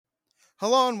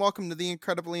Hello and welcome to the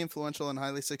incredibly influential and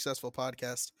highly successful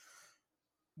podcast.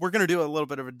 We're going to do a little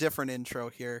bit of a different intro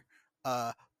here,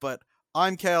 but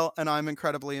I'm Kale and I'm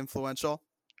incredibly influential.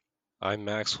 I'm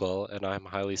Maxwell, and I'm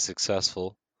highly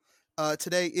successful.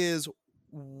 Today is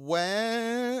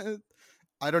when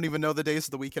I don't even know the days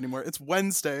of the week anymore. It's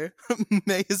Wednesday,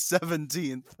 May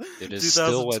 17th, It is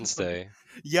still 2020. Wednesday.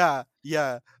 Yeah,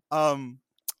 yeah. Um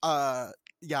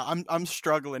yeah, I'm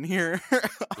struggling here.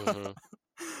 hmm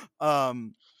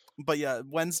um but yeah,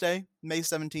 Wednesday, May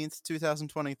 17th,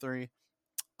 2023.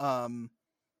 Um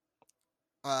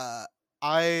uh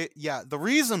the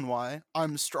reason why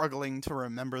I'm struggling to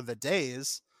remember the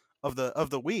days of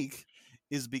the week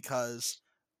is because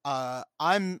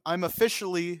I'm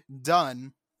officially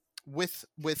done with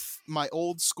my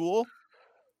old school.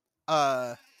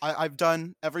 I've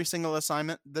done every single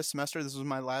assignment this semester. This was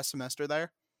my last semester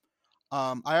there.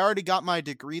 I already got my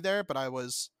degree there, but I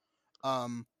was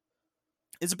um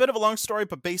it's a bit of a long story,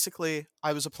 but basically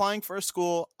I was applying for a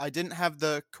school. I didn't have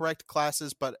the correct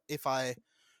classes, but if I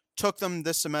took them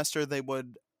this semester, they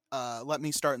would let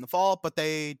me start in the fall, but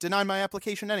they denied my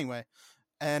application anyway,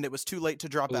 and it was too late to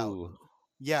drop out. Ooh.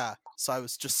 Yeah, so I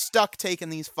was just stuck taking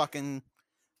these fucking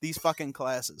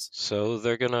classes. So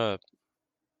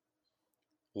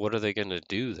what are they gonna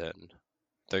do then?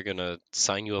 They're gonna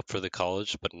sign you up for the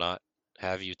college, but not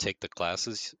have you take the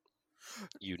classes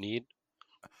you need?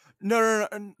 No.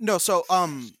 So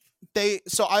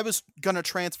I was gonna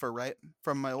transfer right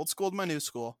from my old school to my new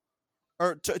school,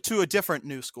 or to a different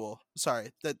new school.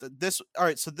 Sorry, this all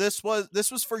right. So this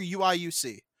was for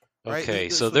UIUC, right? Okay,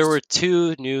 This so there was were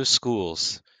two new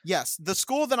schools. Yes, the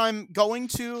school that I'm going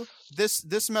to this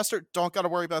semester. Don't got to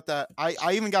worry about that.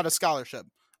 I even got a scholarship.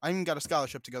 I even got a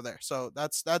scholarship to go there. So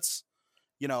that's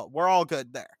we're all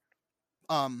good there.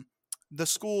 Um, the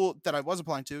school that I was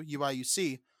applying to,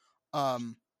 UIUC,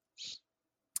 um,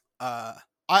 uh,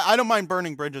 I don't mind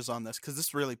burning bridges on this because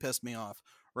this really pissed me off.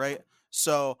 Right.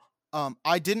 So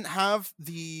I didn't have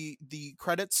the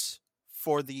credits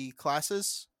for the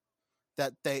classes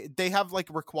that they have, like,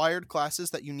 required classes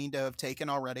that you need to have taken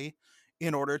already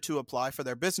in order to apply for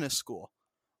their business school.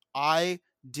 I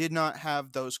did not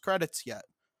have those credits yet.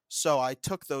 So I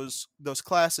took those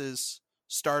classes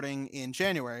starting in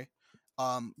January,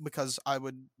 because I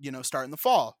would, start in the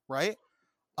fall, right?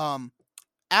 Um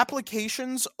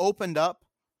Applications opened up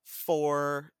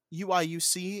for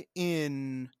UIUC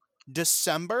in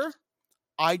December.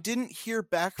 I didn't hear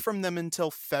back from them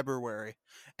until February.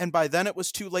 And by then it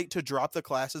was too late to drop the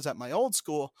classes at my old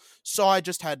school, so I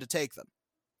just had to take them.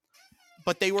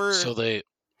 But they were So they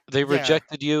yeah,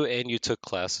 rejected you and you took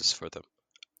classes for them.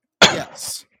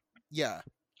 yes. Yeah.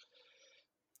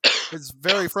 It's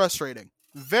very frustrating.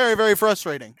 Very, very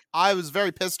frustrating. I was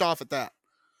very pissed off at that.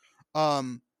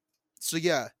 Um so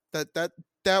yeah,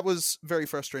 that was very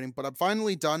frustrating, but I'm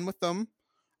finally done with them.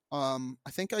 I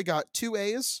think I got 2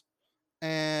 A's,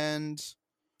 and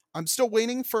I'm still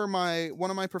waiting for my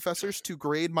one of my professors to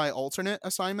grade my alternate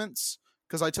assignments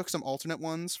because I took some alternate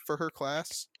ones for her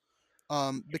class.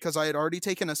 Because I had already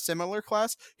taken a similar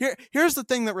class. Here's the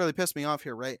thing that really pissed me off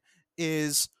here, right?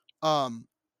 Is um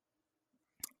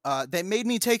they made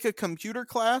me take a computer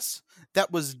class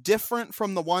that was different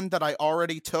from the one that I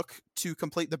already took to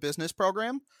complete the business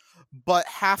program, but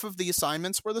half of the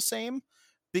assignments were the same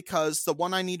because the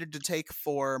one I needed to take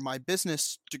for my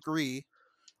business degree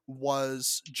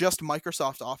was just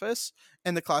Microsoft Office,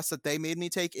 and the class that they made me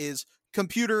take is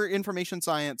computer information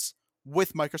science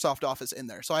with Microsoft Office in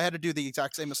there. So I had to do the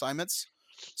exact same assignments.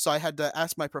 So I had to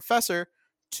ask my professor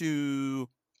to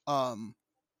um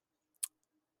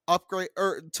upgrade,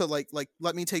 or to like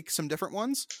let me take some different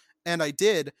ones, and I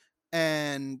did.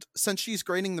 And since she's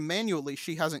grading them manually,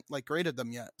 she hasn't, like, graded them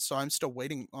yet. So I'm still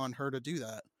waiting on her to do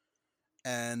that.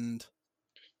 And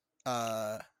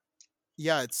uh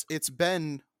yeah, it's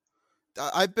been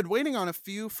I've been waiting on a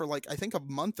few for, like, I think a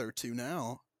month or two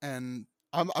now, and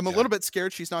I'm a Yeah. little bit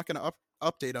scared she's not going to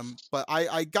update them. But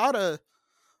I got a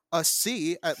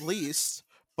C at least,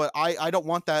 but I don't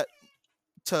want that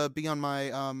to be on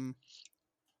my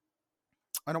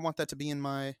I don't want that to be in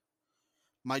my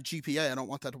GPA. I don't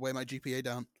want that to weigh my GPA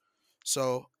down.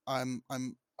 So I'm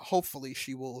hopefully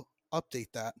she will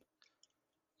update that.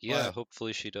 Yeah, But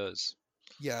hopefully she does.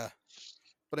 yeah,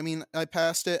 but I mean, I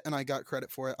passed it and I got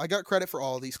credit for it. I got credit for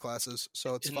all of these classes,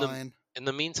 so it's In the fine. in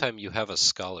the meantime, you have a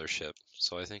scholarship,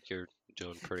 so I think you're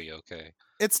doing pretty okay.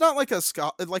 It's not like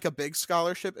like a big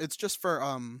scholarship. It's just for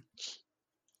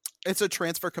it's a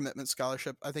transfer commitment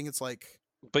scholarship. I think it's like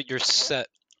But you're set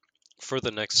for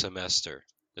the next semester,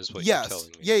 is what you're yes.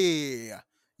 telling me.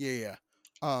 Yeah.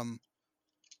 Um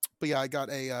but yeah, I got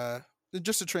a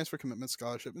just a transfer commitment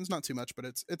scholarship. It's not too much, but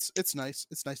it's nice.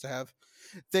 It's nice to have.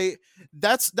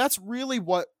 That's really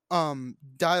what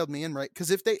dialed me in, right?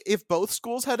 Because if both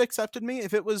schools had accepted me,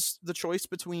 if it was the choice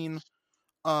between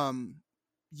um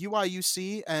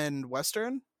UIUC and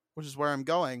Western, which is where I'm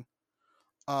going,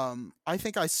 I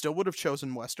think I still would have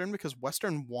chosen Western because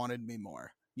Western wanted me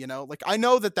more. You know, like I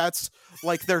know that that's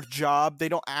like their job. They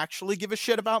don't actually give a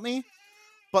shit about me,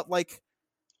 but like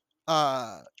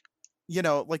uh you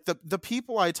know, like the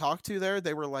people I talked to there,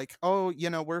 they were like, "Oh, you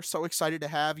know, we're so excited to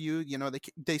have you." You know,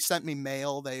 they sent me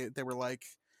mail. They were like,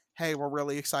 "Hey, we're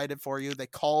really excited for you." They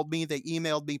called me, they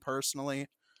emailed me personally,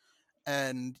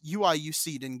 and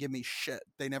UIUC didn't give me shit.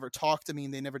 They never talked to me,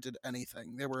 and they never did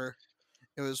anything.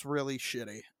 It was really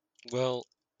shitty. Well,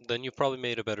 then you probably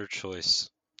made a better choice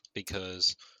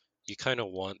because you kind of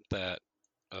want that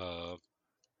uh,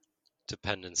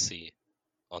 dependency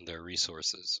on their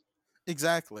resources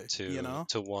Exactly, you to know?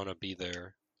 want to be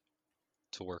there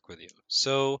to work with you.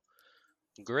 So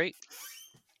great.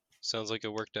 Sounds like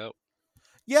it worked out.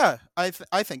 Yeah, I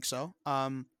think so.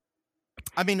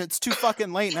 I mean, it's too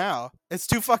fucking late now. It's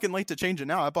too fucking late to change it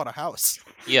now. I bought a house.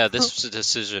 Yeah, this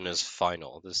decision is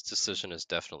final. This decision is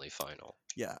definitely final.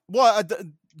 Yeah. Well,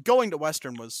 going to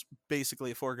Western was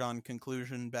basically a foregone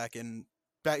conclusion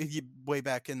way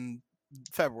back in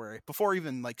February, before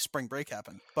even like spring break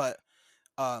happened. But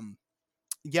um,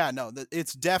 yeah, no,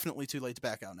 it's definitely too late to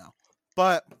back out now.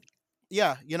 But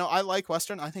yeah, you know, I like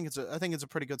Western. I think it's a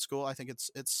pretty good school. I think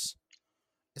it's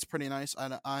pretty nice.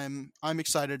 I'm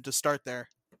excited to start there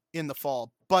in the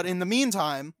fall. But in the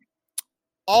meantime,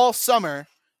 all summer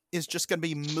is just going to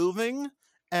be moving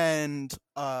and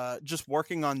just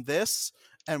working on this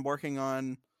and working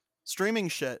on streaming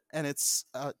shit. And it's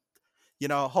you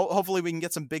know, hopefully we can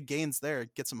get some big gains there,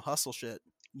 get some hustle shit,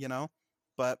 you know.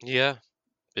 But Yeah,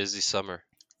 busy summer.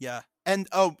 yeah, and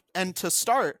and to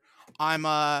start, I'm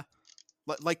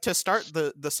like to start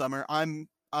the summer, I'm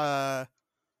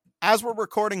as we're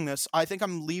recording this, I think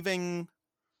I'm leaving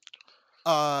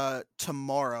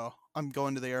tomorrow. I'm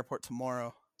going to the airport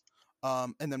tomorrow.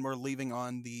 And then we're leaving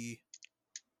on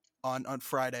on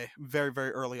Friday, very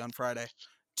very early on Friday,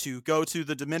 to go to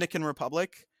the Dominican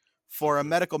Republic for a Mhm.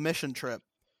 medical mission trip.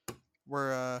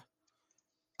 We're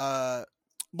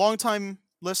longtime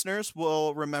listeners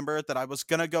will remember that I was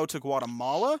gonna go to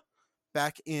Guatemala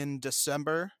back in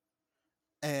December,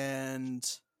 and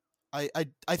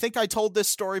I think I told this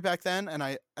story back then, and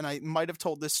I might have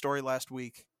told this story last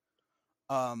week.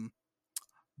 Um,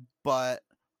 but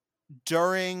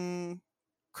during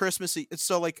Christmas Eve,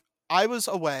 so like I was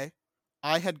away.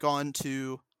 I had gone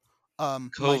to my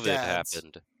COVID dad's.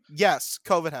 happened. Yes,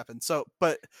 COVID happened. So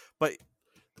but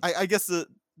I guess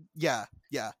yeah.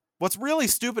 What's really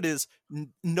stupid is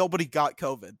nobody got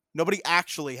COVID. Nobody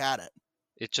actually had it.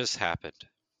 It just happened.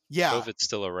 Yeah, COVID's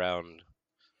still around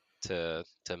to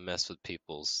mess with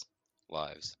people's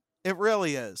lives. it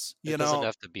really is. It You doesn't know,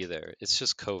 have to be there. It's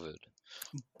just COVID.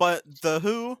 but the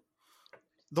WHO,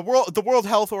 the World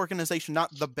Health Organization,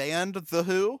 not the band, the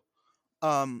WHO,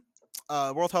 um,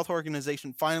 World Health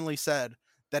Organization finally said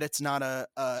that it's not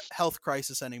a health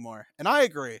crisis anymore, and I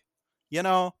agree. You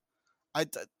know, I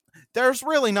there's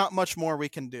really not much more we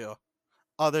can do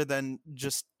other than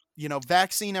just, you know,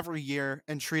 vaccine every year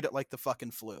and treat it like the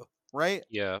fucking flu, right?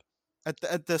 Yeah,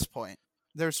 At this point,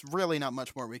 there's really not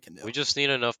much more we can do. we just need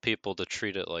enough people to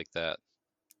treat it like that.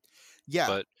 Yeah,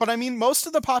 But but I mean, most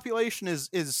of the population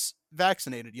is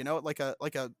vaccinated. You know, like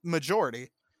a majority.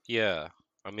 yeah,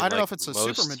 I mean, I don't know like if it's a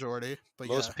super majority, but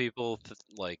yeah, most people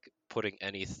like putting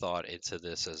any thought into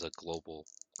this as a global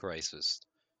crisis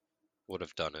would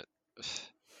have done it.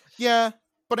 yeah.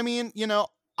 But I mean, you know,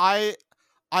 I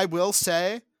I will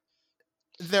say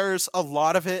there's a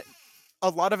lot of it. A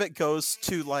lot of it goes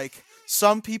to like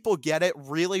some people get it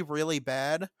really really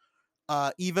bad,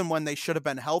 even when they should have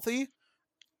been healthy,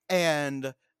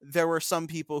 and there were some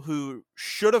people who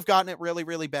should have gotten it really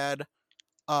really bad,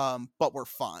 but were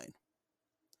fine.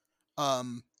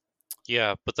 Um,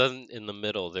 Yeah, but then in the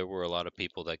middle, there were a lot of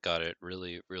people that got it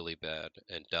really, really bad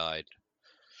and died.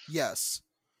 yes,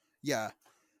 yeah,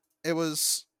 it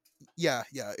was, yeah,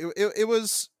 it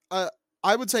was.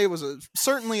 I would say it was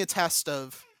certainly a test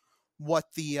of what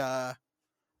the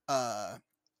uh,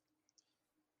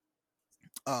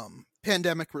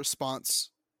 pandemic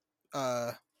response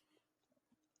uh,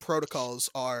 protocols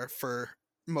are for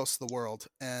most of the world,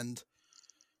 and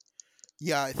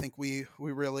yeah, I think we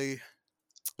really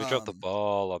We dropped the um,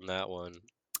 ball on that one.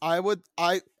 I would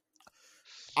I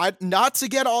not to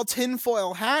get all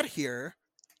tinfoil hat here,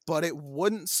 but it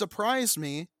wouldn't surprise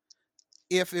me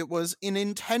if it was an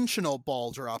intentional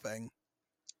ball dropping.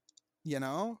 You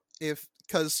know? if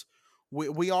because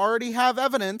we already have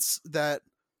evidence that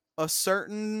a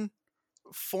certain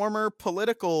former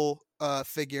political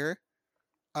figure,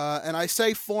 and I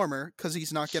say former because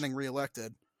he's not getting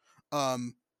reelected,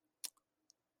 um,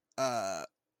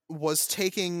 was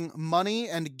taking money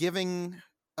and giving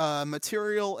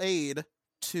material aid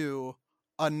to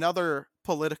another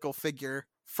political figure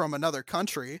from another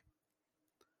country.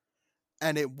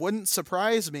 And it wouldn't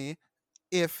surprise me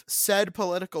if said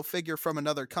political figure from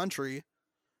another country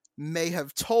may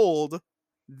have told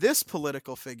this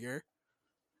political figure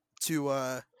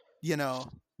to,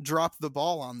 drop the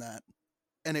ball on that.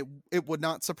 And it would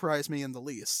not surprise me in the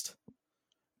least,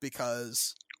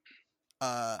 because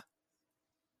uh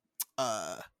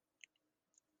uh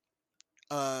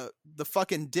the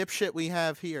fucking dipshit we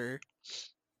have here,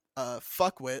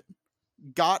 fuckwit,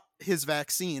 got his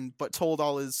vaccine but told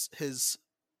all his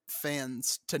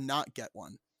fans to not get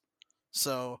one.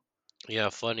 So Yeah,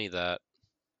 funny that.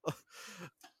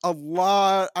 a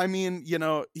lot. I mean,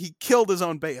 he killed his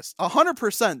own base.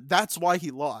 100%. That's why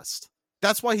he lost.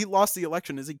 That's why he lost the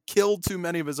election. Is he killed too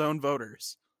many of his own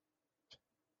voters.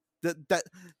 That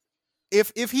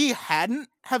if he hadn't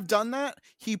have done that,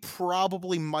 he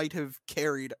probably might have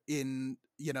carried in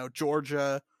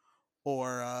Georgia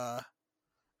or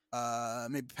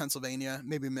maybe Pennsylvania,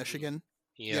 maybe Michigan.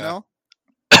 Yeah.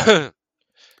 You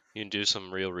can do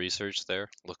some real research there.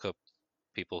 Look up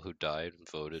people who died and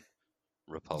voted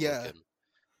Republican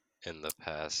in the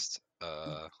past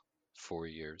 4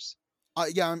 years.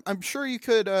 Yeah, I'm sure you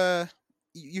could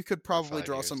probably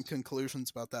draw some conclusions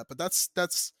about that, but that's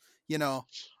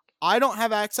I don't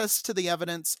have access to the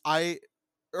evidence.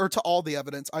 Or to all the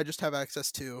evidence. I just have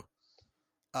access to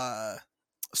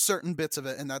certain bits of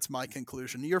it, and that's my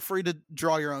conclusion. You're free to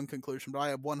draw your own conclusion, but I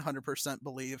have 100%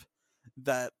 believe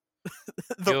that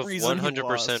the you have reason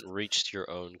 100% reached your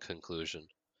own conclusion.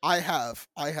 I have,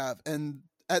 and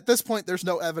at this point, there's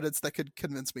no evidence that could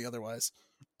convince me otherwise.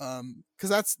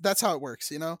 Because that's how it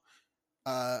works,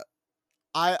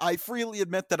 I freely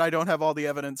admit that I don't have all the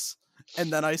evidence,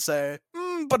 and then I say,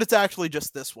 but it's actually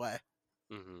just this way.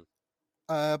 Mm-hmm.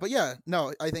 But yeah,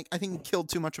 no, I think he killed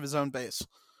too much of his own base,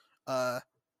 to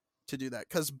do that.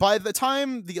 Because by the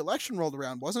time the election rolled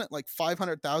around, wasn't it like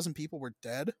 500,000 people were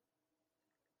dead?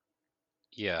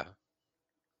 Yeah,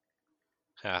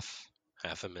 half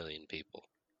a million people.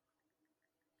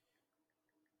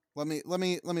 Let me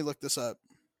look this up.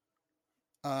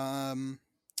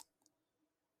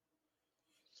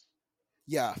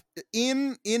 Yeah,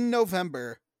 in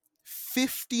November,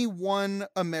 51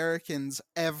 Americans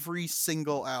every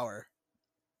single hour.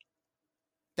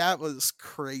 That was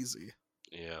crazy.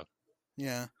 Yeah.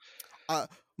 Yeah.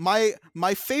 My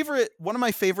favorite, one of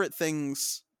my favorite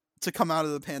things to come out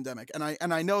of the pandemic, and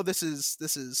I know this is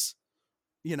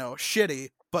shitty,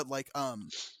 but like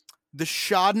the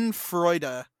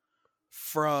Schadenfreude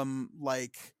from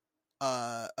like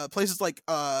places like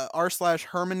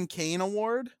r/Herman Cain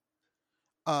Award.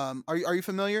 Are you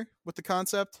familiar with the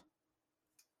concept?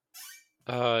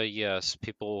 Yes,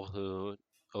 people who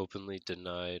openly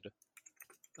denied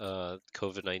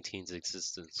COVID-19's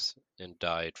existence and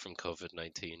died from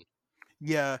COVID-19.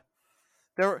 Yeah,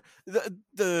 there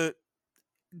the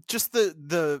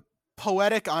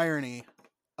poetic irony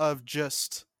of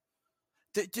just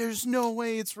there's no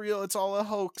way it's real. It's all a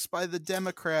hoax by the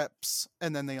Democrats,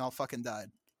 and then they all fucking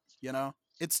died.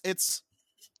 It's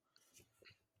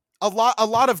a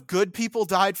lot of good people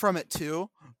died from it too,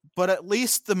 but at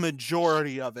least the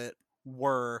majority of it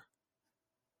were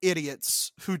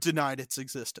idiots who denied its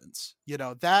existence.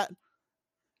 That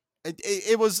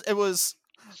it was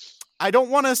I don't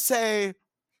want to say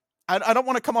I don't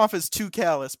want to come off as too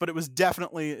callous, but it was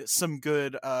definitely some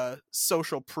good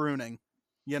social pruning.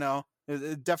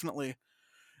 It definitely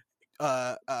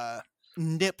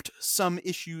nipped some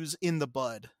issues in the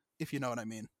bud, if you know what I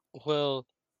mean. Well,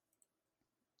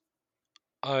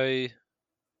 I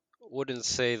wouldn't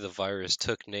say the virus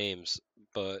took names,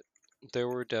 but there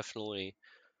were definitely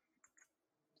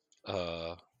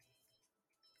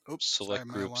select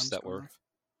groups that were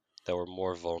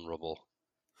more vulnerable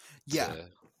to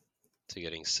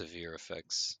getting severe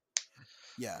effects.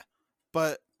 Yeah.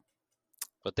 But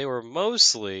they were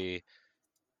mostly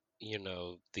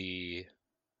the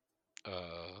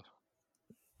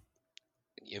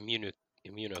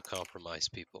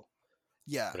immunocompromised people.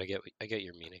 Yeah. But I get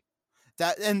your meaning.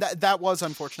 That was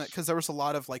unfortunate, because there was a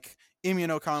lot of like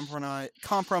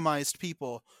immunocompromised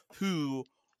people who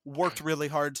worked really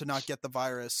hard to not get the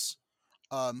virus,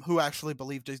 who actually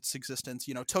believed its existence,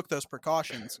 took those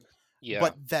precautions. Yeah.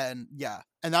 But then,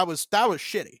 and that was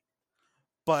shitty.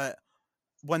 But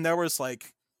when there was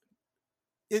like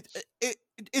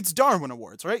it's Darwin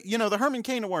Awards, right? You know, the Herman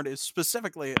Cain Award is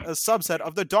specifically a subset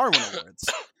of the Darwin Awards.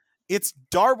 It's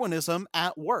Darwinism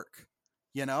at work.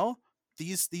 You know,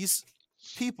 these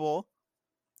people,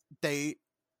 they,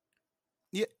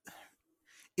 yeah,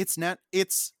 it's not,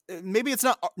 it's maybe it's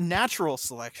not natural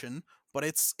selection, but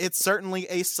it's certainly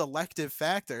a selective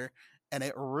factor, and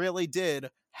it really did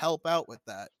help out with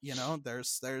that. You know,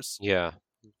 Yeah.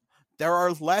 there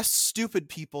are less stupid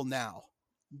people now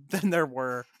than there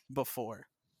were before.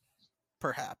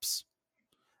 Perhaps.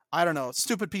 I don't know.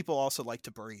 Stupid people also like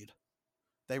to breed.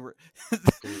 They were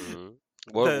hmm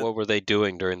the What were they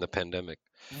doing during the pandemic?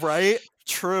 right?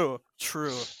 True.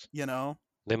 You know.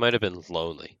 They might have been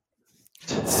lonely.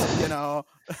 You know.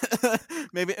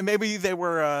 maybe they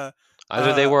were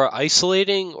Either they were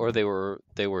isolating or they were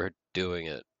doing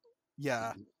it.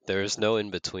 yeah. There is no in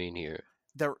between here.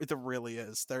 There really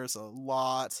is. There's a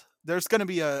lot. There's gonna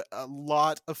be a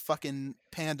lot of fucking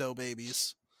pando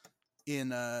babies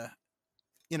in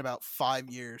about 5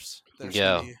 years. There's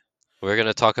Yeah. gonna be, We're going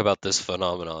to talk about this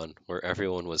phenomenon where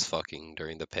everyone was fucking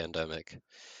during the pandemic.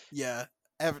 yeah.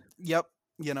 Yep.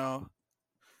 You know,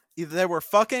 either they were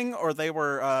fucking or they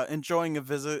were enjoying a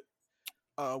visit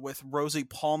with Rosie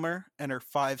Palmer and her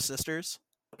 5 sisters.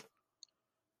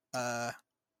 That's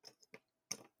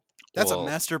a Well,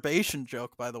 masturbation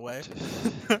joke, by the way.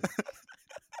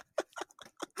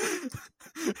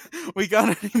 We got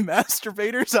any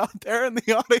masturbators out there in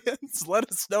the audience? Let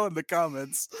us know in the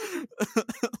comments.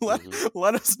 mhm.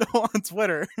 Let us know on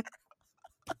Twitter.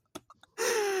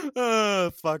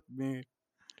 Fuck me.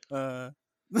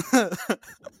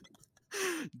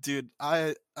 Dude,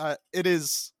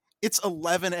 it's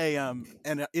 11 a.m.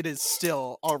 and it is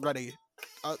still already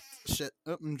shit.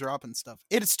 I'm dropping stuff.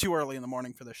 It is too early in the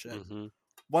morning for this shit. Mhm.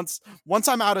 Once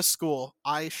I'm out of school,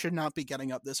 I should not be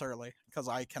getting up this early because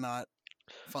I cannot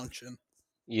function.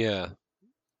 Yeah.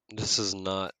 This is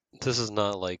not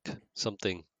like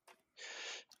something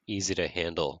easy to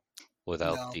handle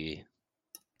without No. the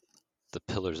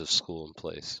pillars of school in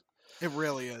place. It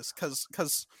really is,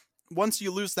 because once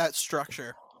you lose that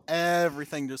structure,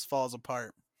 everything just falls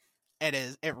apart.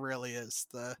 It really is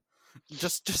the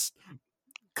just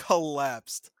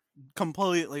collapsed,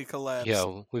 completely collapsed.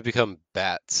 Yeah, we become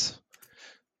bats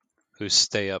who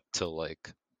stay up till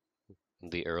like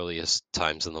the earliest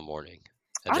times in the morning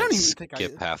and I then don't even think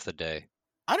skip half the day.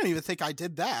 I don't even think I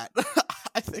did that.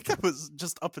 I think I was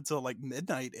just up until like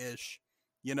midnight ish.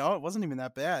 You know, it wasn't even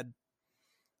that bad.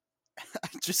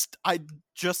 I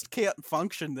just can't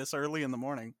function this early in the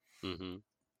morning. hmm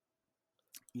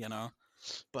You know,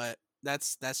 but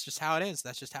that's just how it is.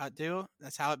 That's just how it do.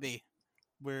 That's how it be.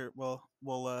 We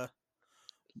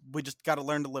just got to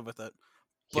learn to live with it.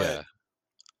 But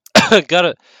Yeah.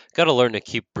 gotta learn to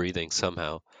keep breathing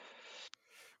somehow.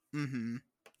 mm-hmm.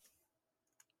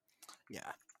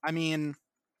 Yeah. I mean,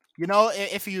 you know,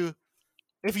 if you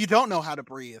don't know how to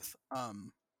breathe,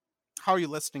 how are you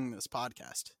listening to this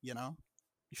podcast? You know,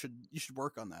 you should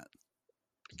work on that.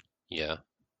 Yeah.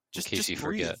 In case Just you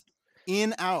breathe. forget.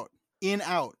 In out.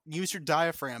 Use your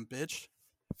diaphragm, bitch.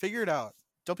 Figure it out.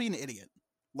 Don't be an idiot.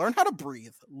 Learn how to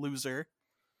breathe, loser.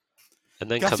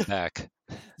 And then Gotcha. come back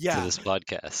to Yeah. this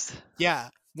podcast. Yeah.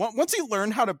 Once you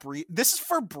learn how to breathe, this is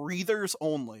for breathers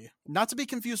only, not to be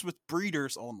confused with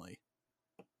breeders only.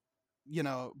 You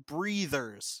know,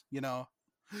 breathers. You know,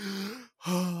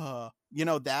 you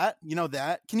know that.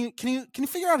 Can you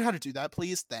figure out how to do that,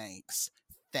 please? Thanks.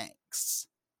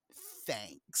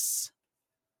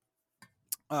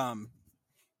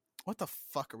 What the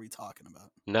fuck are we talking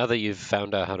about? Now that you've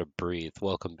found out how to breathe,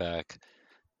 welcome back.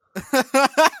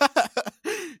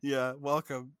 Yeah,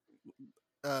 welcome.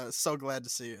 So glad to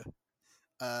see you.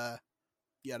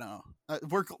 You know,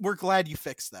 we're glad you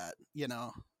fixed that. You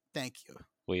know, thank you.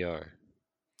 We are.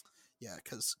 Yeah,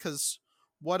 cause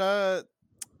what a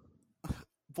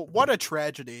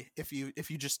tragedy if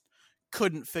you just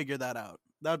couldn't figure that out.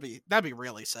 That'd be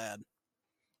really sad.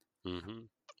 hmm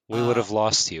We would have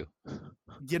lost you.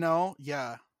 You know,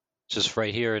 yeah. Just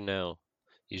right here and now.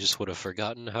 You just would have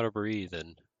forgotten how to breathe,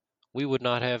 and we would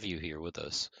not have you here with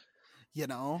us. You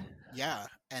know, yeah,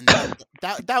 and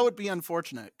that would be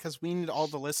unfortunate because we need all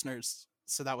the listeners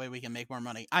so that way we can make more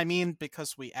money. I mean,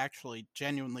 because we actually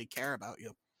genuinely care about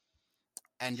you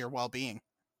and your well-being.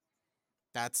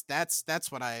 That's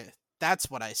what I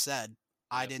said.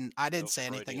 I didn't say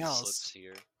anything else.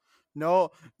 No,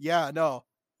 yeah, no.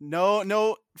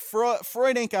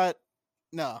 Freud ain't got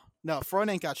Freud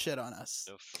ain't got shit on us.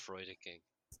 No Freudiking.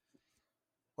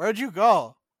 Where'd you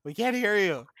go? We can't hear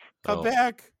you. Come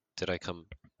back. Did I come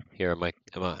here?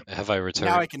 Have I returned?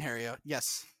 Now I can hear you.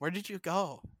 Yes. Where did you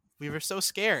go? We were so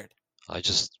scared. I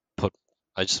just put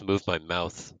I just moved my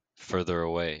mouth further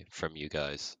away from you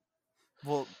guys.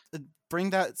 Well,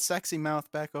 bring that sexy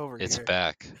mouth back over It's here.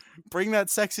 back. Bring that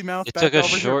sexy mouth It took back a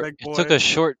over here, short big it took boy. a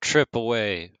short trip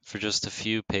away for just a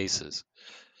few paces.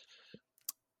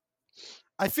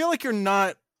 I feel like you're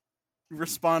not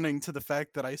responding to the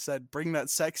fact that I said bring that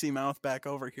sexy mouth back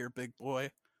over here, big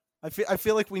boy. I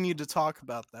feel like we need to talk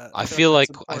about that. I I feel like feel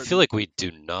that's like I feel important. like we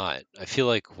do not. I feel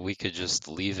like we could just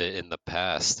leave it in the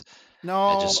past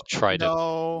and No, just try to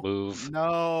no, move.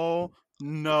 no,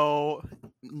 no,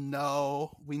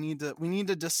 no. We need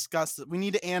to discuss it. We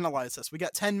need to analyze this. We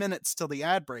got 10 minutes till the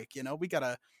ad break, you know? We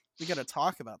gotta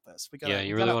talk about this. We Yeah, gotta we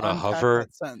you really gotta want to unpack hover?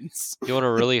 that sentence. You want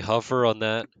to really hover on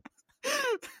that?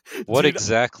 What Dude,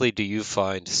 exactly do you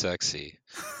find sexy?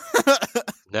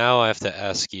 Now I have to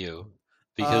ask you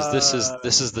because this is uh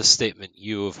this is the statement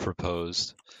you have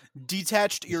proposed.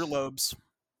 detached earlobes.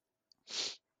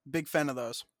 Big fan of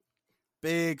those.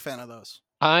 Big fan of those.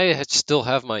 Still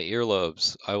have my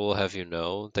earlobes. I will have you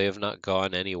know they have not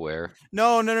gone anywhere.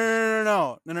 No, no, no, no, no,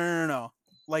 no, no, no, no, no.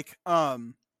 Like,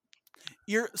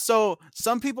 so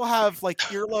some people have like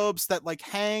earlobes that like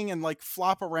hang and like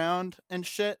flop around and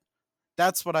shit.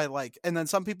 That's what I like. And then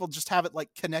some people just have it like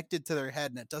connected to their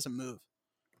head and it doesn't move.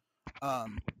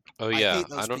 Um, Oh I yeah, hate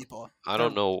those people. I They're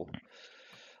don't know.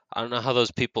 I don't know how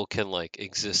those people can like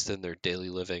exist in their daily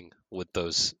living with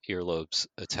those earlobes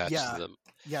attached to yeah, them.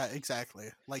 yeah, exactly.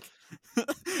 Like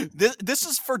this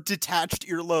is for detached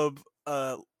earlobe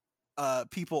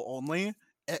people only.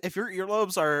 If your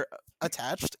earlobes are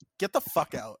attached, get the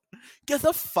fuck out. Get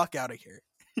the fuck out of here.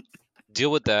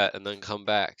 Deal with that and then come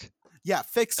back. Yeah,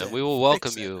 fix And it. we will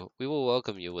Fix welcome it. you. We will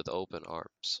welcome you with open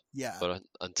arms. Yeah, But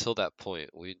until that point,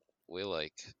 we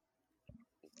like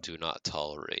do not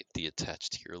tolerate the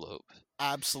attached earlobe.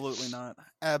 absolutely not.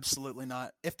 Absolutely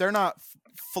not. If they're not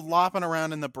flopping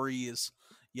around in the breeze,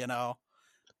 you know,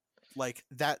 like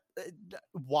that.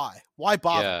 Why? Why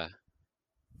bother? Yeah,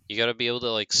 you got to be able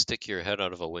to like stick your head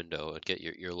out of a window and get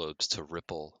your earlobes to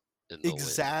ripple in the wind.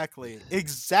 Exactly.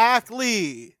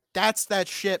 Exactly. That's that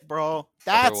shit, bro.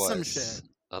 That's some shit. Otherwise,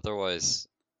 otherwise,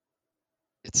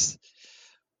 it's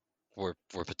we're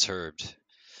perturbed.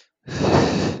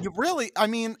 You really, I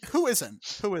mean, who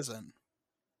isn't? Who isn't?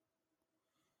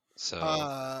 So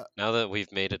Uh, now that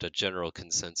we've made it a general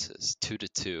consensus,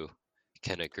 2-2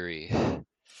 can agree.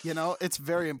 it's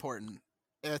very important.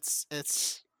 It's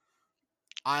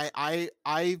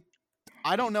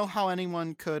I don't know how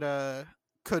anyone could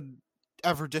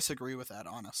ever disagree with that,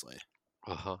 honestly.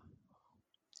 Uh huh.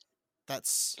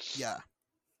 That's yeah.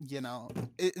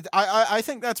 I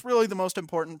think that's really the most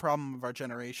important problem of our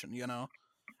generation,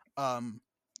 um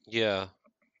Yeah.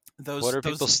 What those are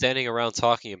people those standing around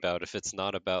talking about if it's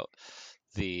not about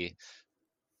the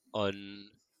un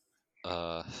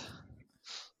uh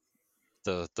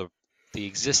the the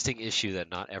existing issue that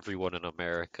not everyone in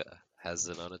America has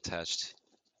an unattached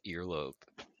earlobe?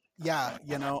 yeah,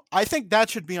 I think that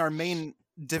should be our main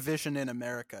division in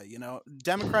America,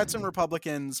 Democrats and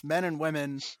Republicans, men and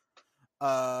women,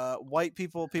 white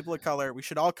people, people of color, we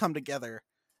should all come together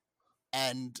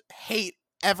and hate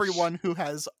everyone who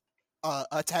has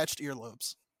attached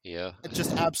earlobes. Yeah. It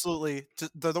just absolutely,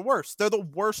 they're the worst. They're the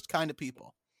worst kind of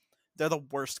people. They're the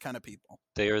worst kind of people.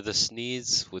 They are the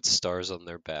Sneeds with stars on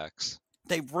their backs.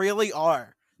 They really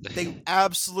are. They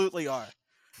absolutely are.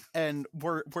 And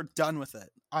we're done with it.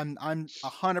 I'm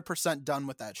 100% done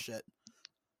with that shit.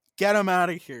 Get them out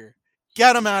of here.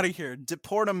 Get them out of here.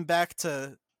 Deport them back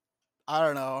to, I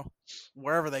don't know,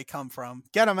 wherever they come from.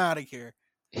 Get them out of here.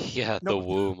 Yeah, the No,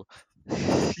 womb.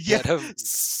 yeah, Get 'em.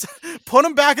 put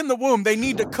them back in the womb. They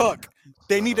need to cook.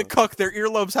 They need to Uh, cook. Their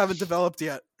earlobes haven't developed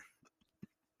yet.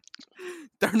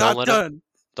 They're don't not let them. done.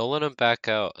 Don't let them back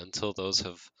out until those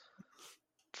have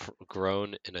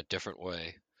grown in a different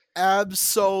way.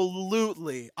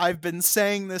 Absolutely. I've been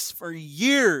saying this for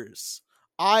years.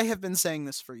 I have been saying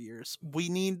this for years.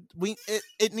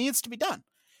 It needs to be done.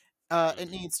 It Mhm.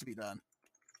 needs to be done.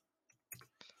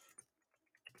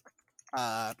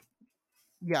 Uh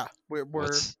yeah,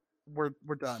 What's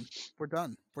we're done. We're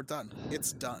done. We're done.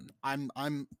 It's done.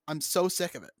 I'm so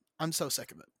sick of it. I'm so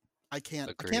sick of it. I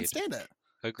can't agreed? stand it.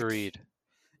 I c- Agreed.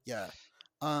 yeah.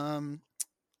 Um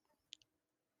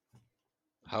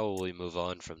How will we move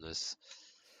on from this?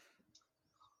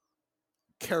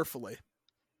 carefully,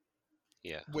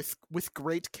 Yeah. with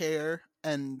great care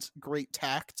and great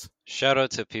tact. Shout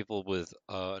out to people with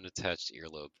unattached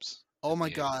earlobes Oh and my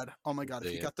god. Oh my god.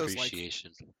 If you the got those like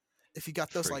appreciation if you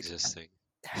got those for like existing.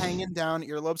 hanging down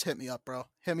earlobes, hit me up, bro.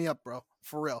 Hit me up, bro.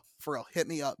 For real. For real. Hit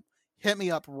me up. Hit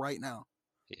me up right now.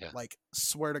 Yeah. Like,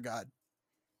 swear to God.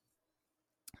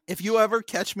 if you ever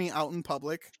catch me out in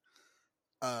public,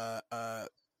 uh, uh,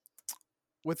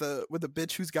 with a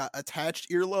bitch who's got attached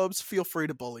earlobes, feel free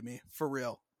to bully me. For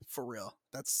real. For real.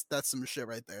 That's some shit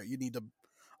right there.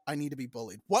 I need to be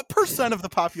bullied. What percent of the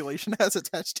population has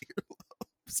attached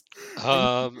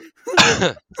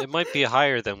earlobes? It might be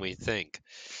higher than we think.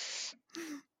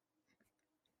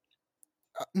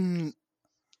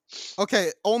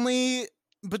 Okay, only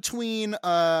between 20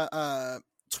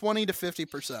 to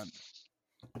 50%.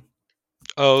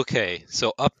 Okay,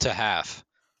 so up to half.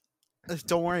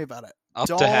 Don't worry about it. Up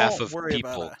Don't to half of worry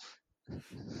people. about it.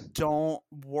 Don't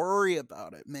worry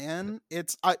about it, man.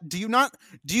 It's do you not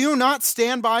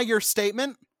stand by your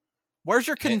statement? Where's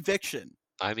your conviction?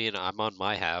 I mean, I'm on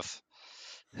my half.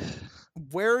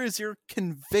 Where is your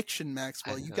conviction,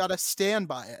 Maxwell? You gotta stand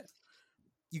by it.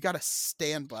 You gotta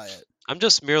stand by it. I'm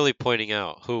just merely pointing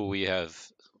out who we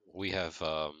have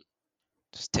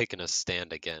just taken a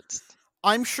stand against.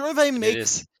 I'm sure they make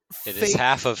it is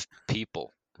half of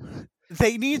people.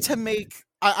 They need to make.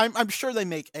 I'm sure they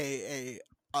make a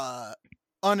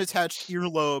unattached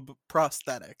earlobe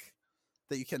prosthetic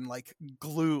that you can like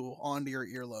glue onto your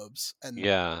earlobes and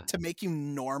to make you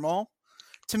normal,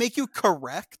 to make you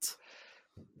correct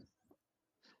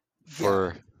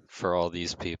for all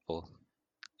these people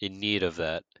in need of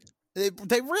that.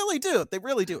 They really do. They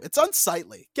really do. It's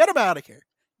unsightly. Get them out of here.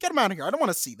 Get them out of here. I don't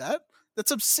want to see that.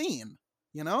 That's obscene.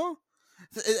 You know?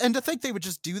 And to think they would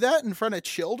just do that in front of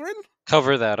children?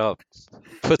 Cover that up.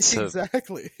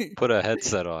 Exactly. Put a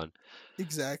headset on.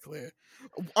 Exactly.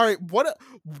 All right, what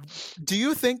do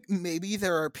you think maybe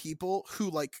there are people who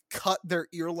like cut their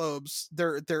earlobes,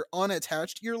 their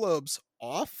unattached earlobes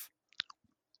off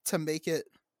to make it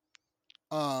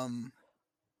to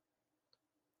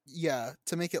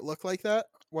make it look like that?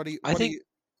 I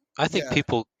think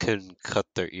people can cut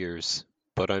their ears,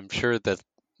 but I'm sure that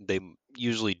they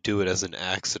usually do it as an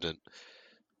accident.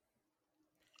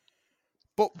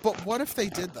 But what if they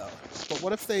did though? But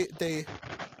what if they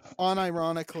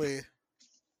unironically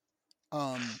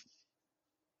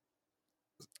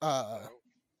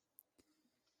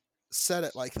said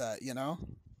it like that, you know?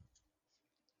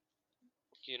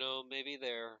 You know, maybe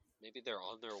they're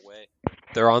on their way.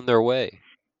 They're on their way.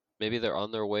 Maybe they're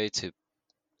on their way to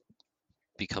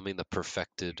becoming the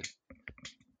perfected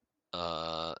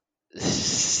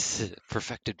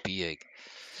perfected being.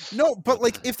 No, but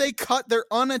like if they cut their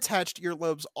unattached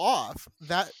earlobes off,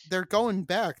 that they're going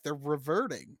back, they're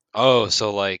reverting. Oh,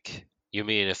 so like you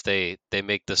mean if they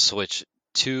make the switch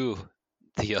to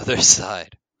the other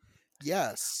side?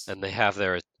 Yes. And they have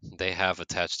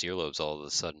attached earlobes all of a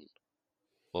sudden.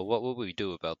 Well, what would we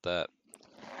do about that?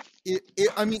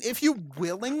 I mean, if you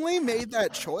willingly made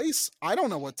that choice, I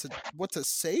don't know what to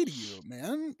say to you,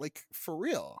 man. Like for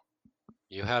real.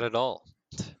 You had it all.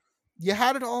 You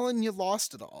had it all and you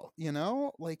lost it all, you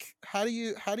know? Like how do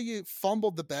you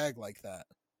fumble the bag like that?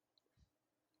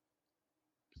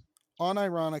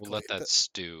 Unironically. We'll let that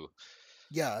stew.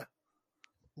 Yeah.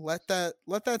 Let that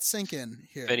sink in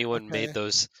here. If anyone made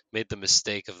the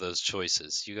mistake of those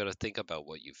choices, you got to think about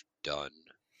what you've done.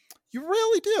 You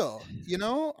really do. You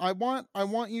know, I want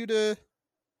you to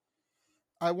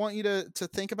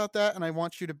think about that, and I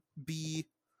want you to be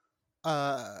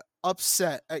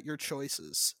upset at your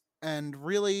choices and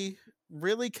really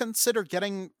consider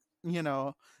getting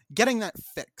that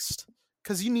fixed,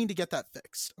 because you need to get that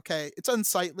fixed. Okay, it's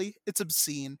unsightly, it's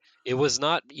obscene. It was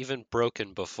not even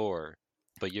broken before,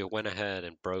 but you went ahead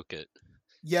and broke it.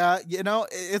 Yeah, you know,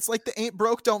 it's like the ain't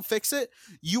broke, don't fix it.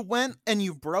 You went and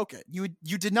you broke it. You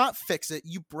did not fix it,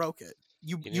 you broke it.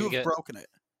 You have broken it.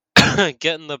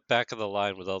 Get in the back of the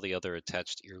line with all the other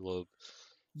attached earlobe.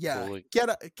 Yeah,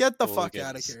 get the fuck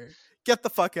out of here. Get the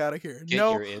fuck out of here. Get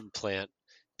your implant.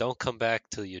 Don't come back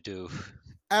till you do.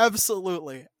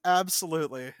 Absolutely.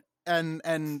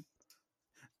 And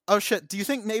oh shit, do you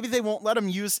think maybe they won't let him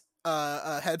use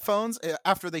headphones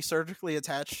after they surgically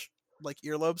attach like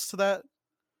earlobes to that?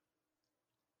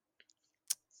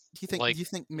 Do you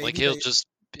think maybe like he'll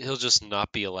just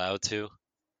not be allowed to?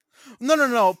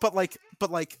 No, but like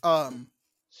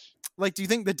do you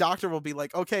think the doctor will be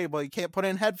like, okay, well you can't put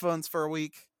in headphones for a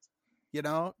week, you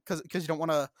know, because you don't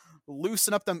want to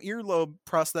loosen up them earlobe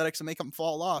prosthetics and make them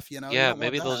fall off, you know? Yeah,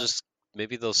 maybe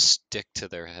they'll stick to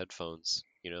their headphones.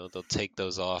 You know, they'll take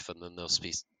those off and then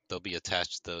they'll be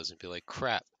attached to those and be like,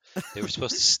 crap, they were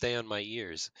supposed to stay on my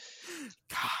ears.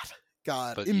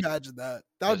 God, but imagine that.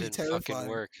 That would be terrifying.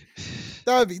 Work.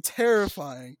 That would be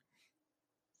terrifying.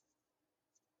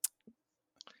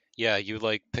 Yeah, you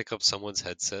like pick up someone's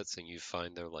headsets and you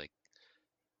find their like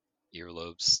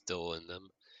earlobes still in them.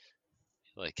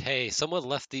 Like, hey, someone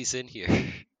left these in here.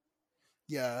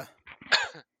 Yeah.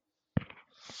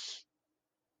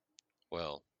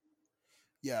 Well,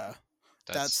 Yeah.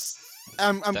 that's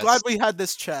I'm glad that's we had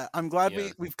this chat. I'm glad yeah.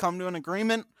 we've come to an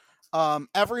agreement.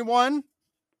 Everyone,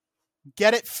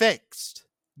 get it fixed.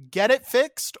 Get it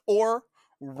fixed or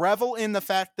revel in the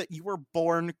fact that you were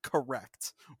born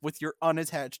correct with your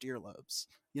unattached earlobes.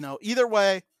 You know, either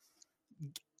way, you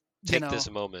Take know, this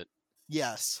moment.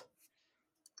 yes.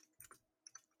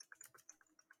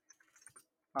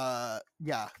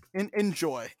 Yeah.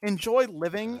 Enjoy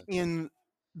living Uh, in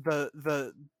the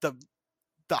the the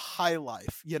the high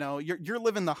life. You know, you're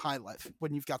living the high life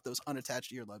when you've got those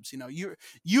unattached earlobes. You know,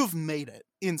 you've made it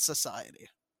in society.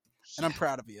 And I'm yeah.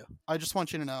 proud of you. I just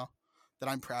want you to know that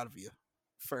I'm proud of you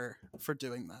for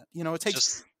doing that. You know,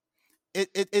 Just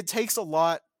it takes a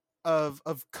lot of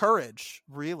courage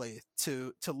really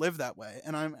to live that way,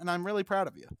 and I'm really proud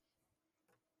of you.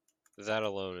 that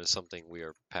alone is something we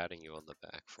are patting you on the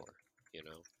back for. You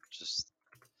know, just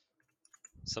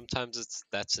sometimes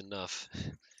that's enough.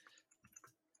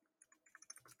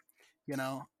 You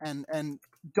know, and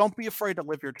don't be afraid to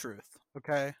live your truth.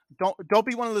 Okay, don't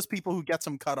be one of those people who gets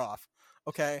them cut off.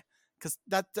 Okay, because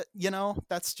that you know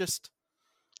that's just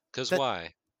Cause that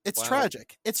why? it's Wow.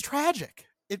 tragic. It's tragic.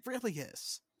 It really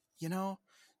is. You know,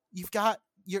 you've got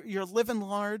you're living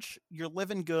large, you're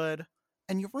living good,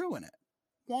 and you ruin it.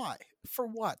 Why? For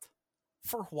what?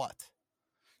 For what?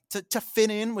 To fit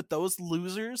in with those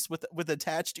losers with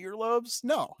attached earlobes?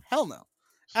 No, hell no,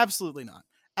 absolutely not,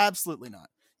 absolutely not.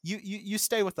 You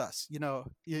stay with us. You know,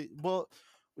 well,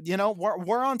 you know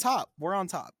we're on top. We're on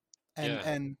top, Yeah.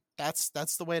 and that's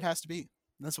the way it has to be.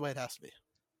 That's the way it has to be.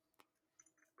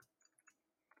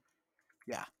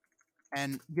 Yeah.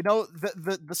 And you know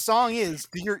the song is,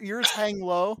 do your ears hang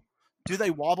low? Do they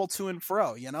wobble to and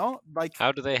fro? You know, like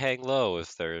How do they hang low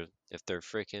if they're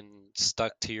freaking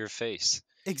stuck to your face?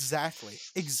 exactly.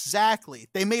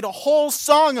 They made a whole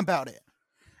song about it,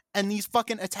 and these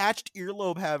fucking attached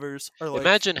earlobe havers are like,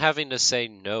 Imagine having to say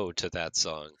no to that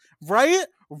song. right,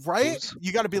 right. Who's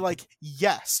You got to be like,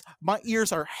 yes, my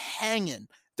ears are hanging.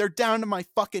 They're down to my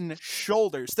fucking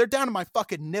shoulders. They're down to my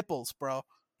fucking nipples, bro.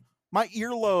 My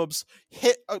earlobes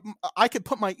hit. I could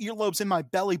put my earlobes in my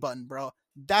belly button, bro.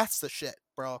 That's the shit,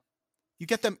 bro. You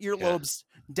get them yeah. earlobes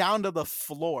down to the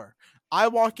floor. I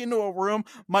walk into a room,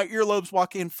 my earlobes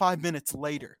walk in 5 minutes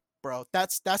later, bro.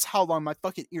 That's how long my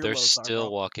fucking They're earlobes are, still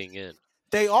bro. walking in.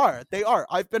 They are. They are.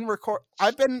 I've been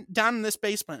down in this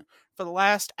basement for the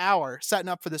last hour setting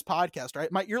up for this podcast,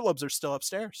 right? My earlobes are still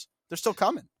upstairs. They're still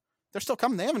coming. They're still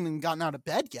coming. They haven't even gotten out of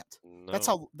bed yet. That's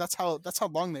No. how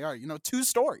long they are. You know, 2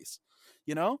 stories.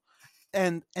 You know?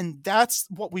 And that's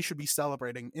what we should be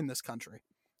celebrating in this country.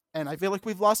 And I feel like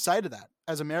we've lost sight of that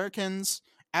as Americans,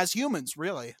 as humans,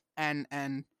 really. And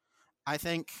I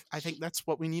think that's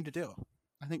what we need to do.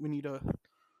 I think we need to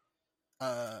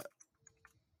uh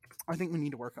I think we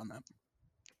need to work on that.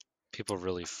 People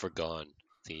really forgone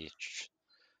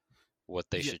what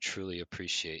they Yeah. should truly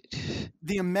appreciate.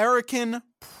 The American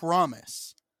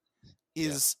promise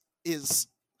Yeah. is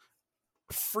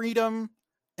freedom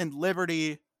and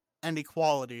liberty and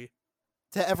equality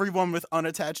to everyone with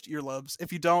unattached earlobes.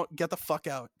 If you don't, get the fuck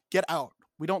out. Get out.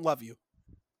 We don't love you.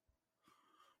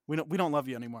 We don't love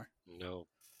you anymore. No.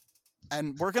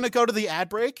 And we're gonna go to the ad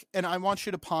break, and I want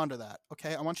you to ponder that.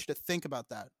 Okay, I want you to think about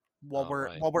that while All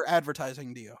right. we're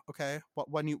advertising to you. Okay,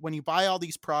 when you buy all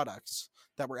these products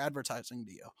that we're advertising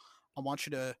to you, I want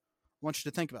you to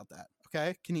think about that.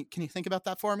 Okay, can you think about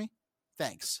that for me?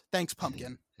 Thanks,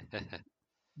 pumpkin.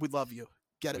 We love you.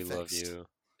 Get it We love fixed. you.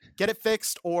 Get it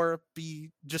fixed, or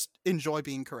just enjoy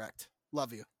being correct.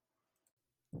 Love you.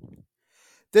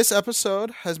 This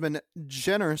episode has been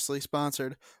generously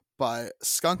sponsored by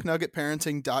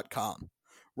skunknuggetparenting.com,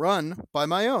 run by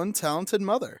my own talented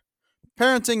mother.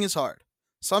 Parenting is hard.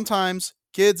 Sometimes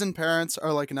kids and parents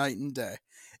are like night and day.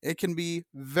 It can be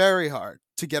very hard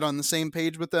to get on the same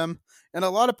page with them, and a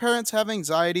lot of parents have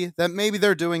anxiety that maybe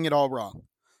they're doing it all wrong.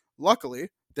 Luckily,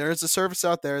 there is a service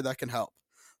out there that can help.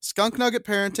 Skunk Nugget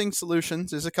Parenting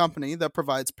Solutions is a company that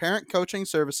provides parent coaching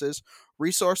services,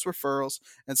 resource referrals,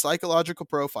 and psychological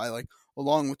profiling,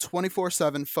 along with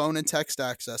 24/7 phone and text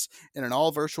access in an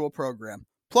all virtual program.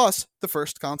 Plus, the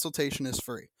first consultation is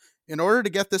free. In order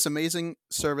to get this amazing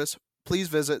service, please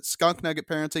visit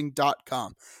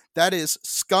skunknuggetparenting.com. That is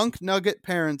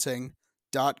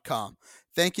skunknuggetparenting.com.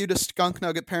 Thank you to Skunk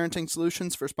Nugget Parenting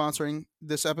Solutions for sponsoring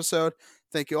this episode.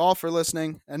 Thank you all for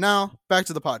listening. And now, back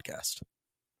to the podcast.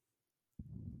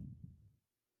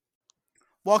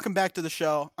 Welcome back to the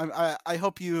show. I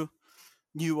hope you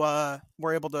were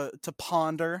able to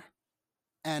ponder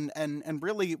and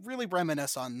really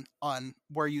reminisce on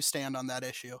where you stand on that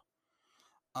issue.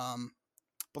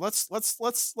 But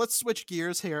let's switch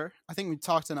gears here. I think we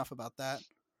talked enough about that.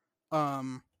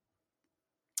 Um,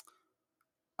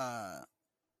 uh,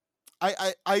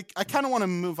 I kind of want to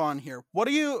move on here. What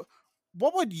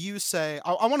would you say?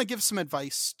 I want to give some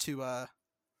advice to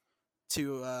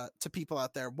people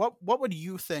out there. What would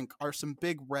you think are some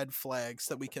big red flags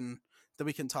that we can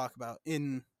talk about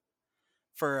in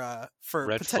for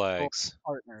Red potential flags.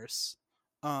 partners?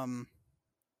 Um,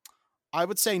 I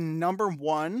would say number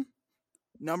one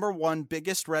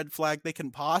biggest red flag they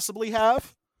can possibly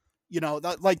have.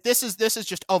 That, like, this is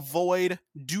just avoid.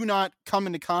 Do not come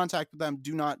into contact with them.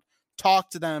 Do not talk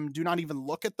to them. Do not even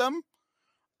look at them.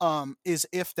 Is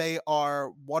if they are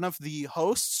one of the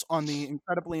hosts on the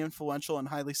incredibly influential and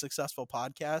highly successful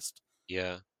podcast.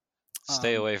 Yeah.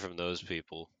 Stay away from those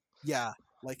people. Yeah,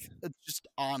 like, just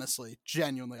honestly,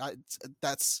 genuinely,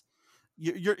 that's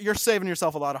you're saving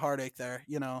yourself a lot of heartache there.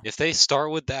 If they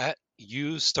start with that,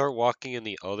 you start walking in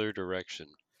the other direction.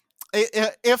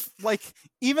 If like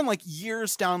even like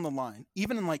years down the line,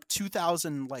 even in like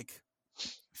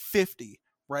 2050,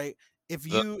 right? If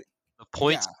you The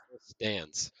point yeah, still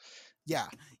stands. yeah,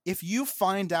 if you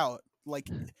find out, like,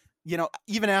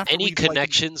 even after Any we've like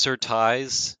connections or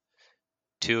ties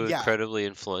to yeah, incredibly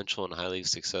influential and highly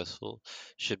successful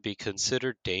should be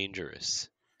considered dangerous.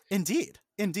 indeed,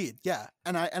 yeah,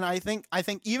 and I think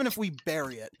even if we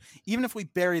bury it, even if we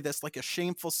bury this like a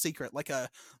shameful secret, like a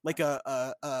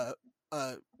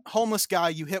homeless guy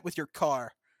you hit with your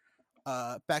car,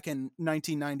 back in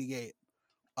 1998,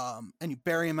 and you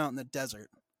bury him out in the desert,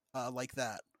 like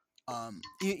that,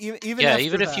 even Yeah,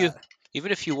 after that,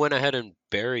 even if you went ahead and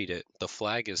buried it, the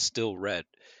flag is still red.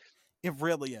 it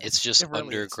really is. It's just It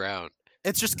really is. underground.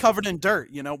 It's just covered in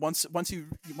dirt. Once you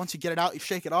get it out, you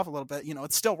shake it off a little bit.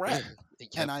 It's still red.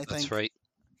 Yep, that's right.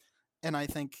 And I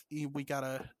think we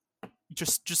gotta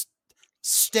just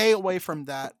stay away from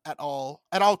that at all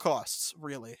costs.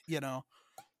 Really,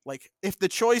 like, if the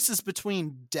choice is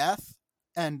between death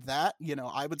and that,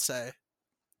 I would say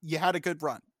you had a good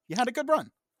run. You had a good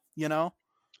run. You made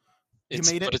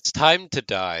it. But it's time to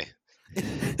die.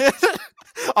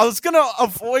 I was gonna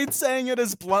avoid saying it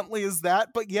as bluntly as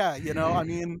that, but yeah, I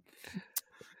mean,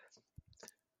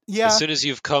 yeah. As soon as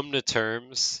you've come to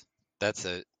terms, that's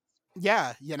it.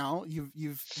 Yeah,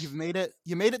 you've made it.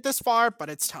 You made it this far, but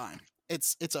it's time.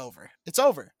 It's over. It's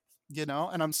over.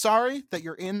 And I'm sorry that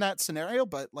you're in that scenario,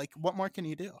 but like, what more can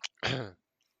you do?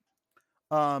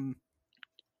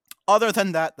 Other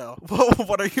than that, though,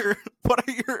 what are your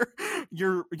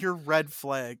red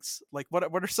flags? Like,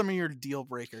 what are some of your deal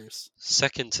breakers?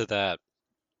 Second to that,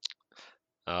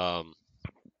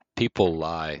 people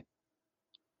lie.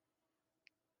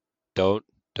 Don't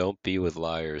be with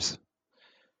liars.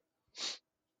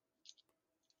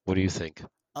 What do you think?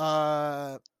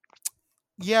 Yeah,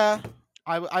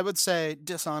 I would say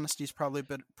dishonesty is probably a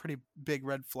pretty big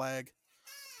red flag.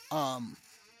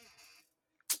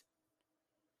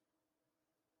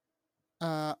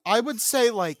 I would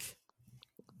say, like,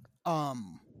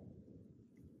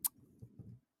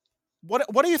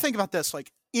 what do you think about this?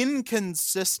 Like,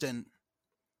 inconsistent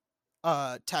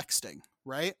texting,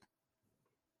 right?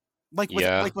 Like,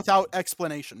 Yeah. like, without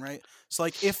explanation, right? So,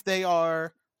 like, if they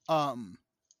are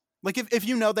like,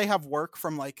 if they have work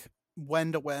from like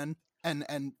when to when,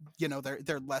 and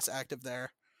they're less active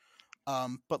there,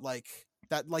 but like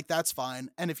that, like, that's fine.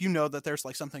 And if that there's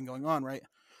like something going on, right?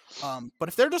 But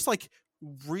if they're just like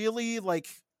really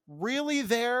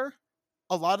there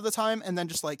a lot of the time, and then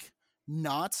just like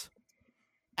not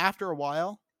after a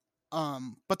while,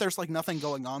 but there's like nothing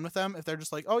going on with them, if they're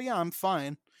just like, oh yeah, I'm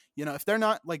fine, if they're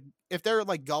not like, if they're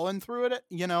like going through it,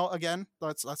 again,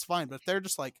 that's fine. But if they're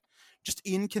just like just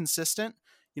inconsistent,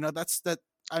 that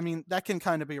I mean, that can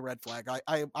kind of be a red flag.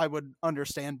 I would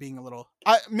understand being a little,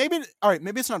 maybe, all right,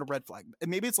 maybe it's not a red flag,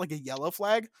 maybe it's like a yellow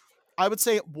flag. I would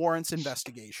say it warrants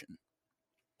investigation.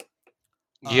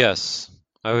 Yes,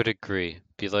 I would agree.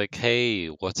 Be like, hey,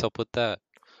 what's up with that?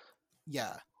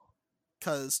 Yeah,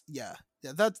 because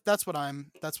that's what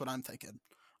I'm thinking.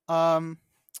 What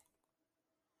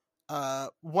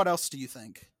else do you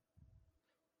think?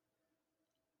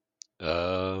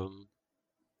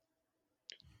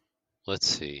 Let's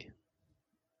see.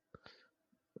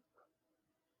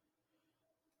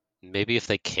 Maybe if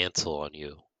they cancel on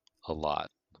you a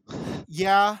lot.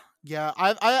 Yeah,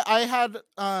 I had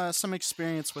some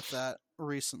experience with that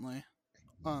recently.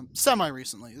 Semi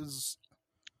recently. It was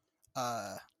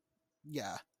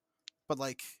yeah. But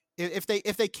like, if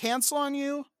they cancel on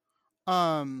you,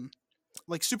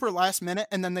 like, super last minute,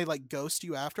 and then they like ghost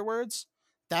you afterwards,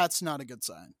 that's not a good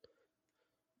sign.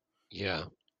 Yeah.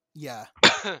 Yeah.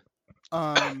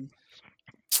 Um.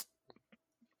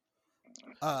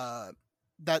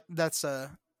 That's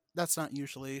not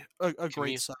usually a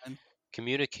great sign.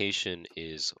 Communication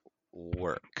is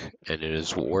work, and it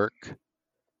is work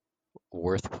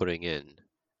worth putting in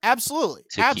Absolutely.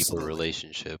 to keep a Absolutely.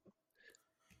 relationship.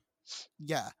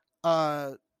 Yeah.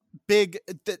 Big.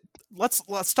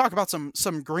 Let's talk about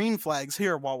some green flags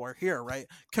here while we're here, right?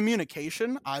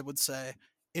 Communication, I would say,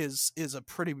 is a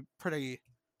pretty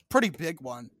big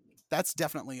one. That's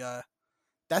definitely a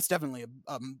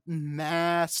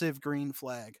massive green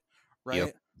flag, right?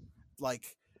 Yep.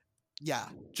 Like, yeah,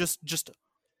 just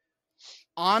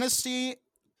honesty,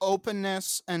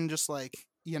 openness, and just like,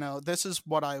 this is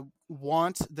what I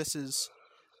want. This is,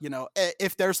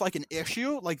 if there's like an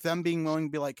issue, like them being willing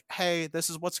to be like, hey, this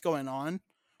is what's going on.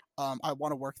 I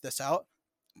want to work this out.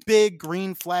 Big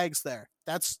green flags there.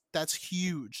 That's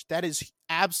huge. That is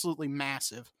absolutely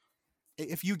massive.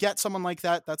 If you get someone like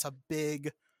that, that's a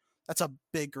big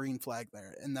green flag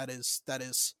there, and that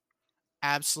is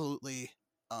absolutely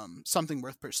something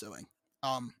worth pursuing.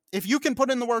 If you can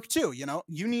put in the work too, you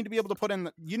need to be able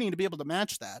to you need to be able to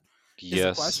match that. Is the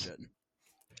Yes. question.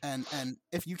 And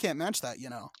if you can't match that, you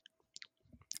fumble.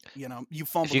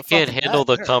 If you the can't fucking handle bag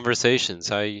the there. conversations,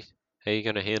 how you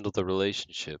gonna handle the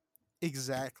relationship?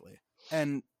 Exactly.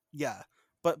 And yeah,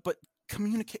 but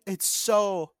communicate. It's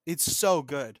so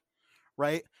good,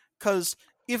 right? Because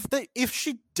if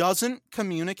she doesn't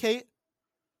communicate,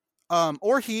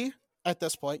 or he, at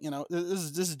this point,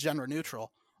 this is gender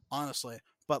neutral, honestly,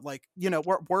 but like,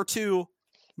 we're two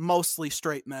mostly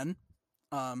straight men.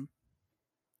 um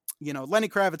Lenny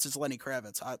Kravitz is Lenny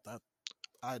Kravitz.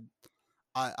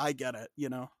 I get it,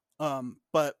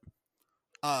 but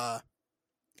uh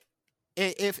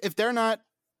if they're not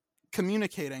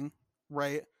communicating,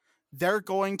 right, they're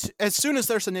going to, as soon as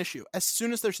there's an issue, as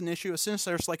soon as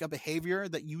there's like a behavior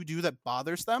that you do that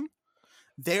bothers them,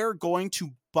 they're going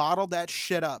to bottle that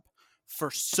shit up for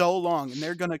so long, and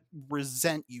they're going to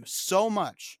resent you so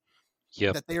much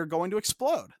Yep. that they are going to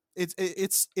explode.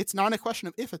 It's not a question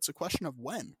of if, it's a question of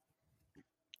when.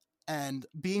 And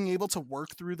being able to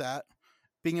work through that,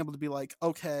 being able to be like,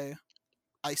 okay,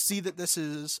 I see that this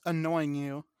is annoying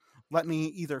you. Let me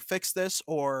either fix this,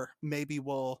 or maybe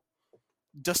we'll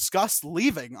discuss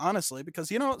leaving, honestly, because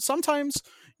sometimes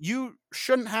you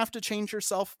shouldn't have to change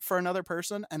yourself for another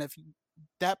person, and if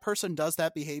that person does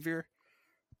that behavior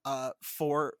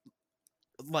for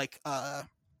like and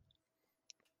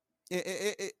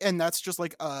that's just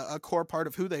like a core part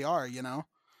of who they are, you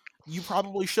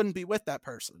probably shouldn't be with that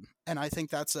person. And I think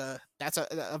that's a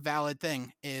valid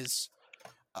thing. Is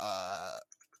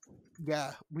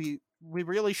yeah, we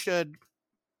really should,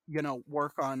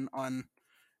 work on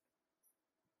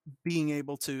being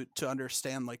able to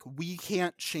understand, like, we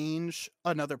can't change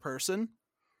another person,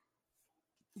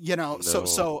 so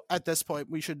No. at this point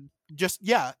we should just,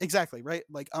 yeah, exactly, right,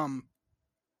 like,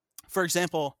 for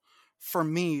example, for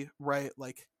me, right,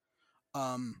 like,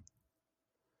 um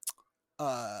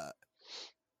uh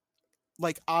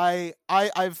like, I've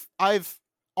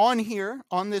on here,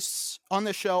 on this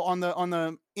show, on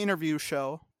the interview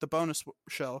show, the bonus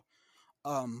show,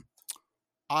 um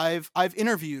I've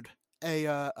interviewed a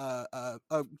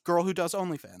girl who does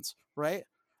OnlyFans, right?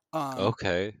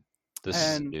 Okay. This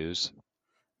is And news.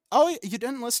 oh, you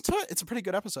didn't listen to it? It's a pretty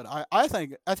good episode. I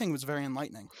think it was very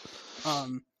enlightening.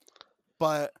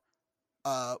 But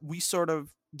we sort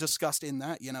of discussed in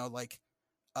that, like,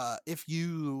 if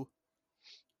you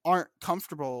aren't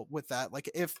comfortable with that, like,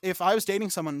 if I was dating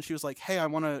someone and she was like, "Hey, I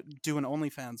want to do an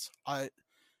OnlyFans,"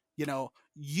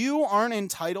 you aren't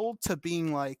entitled to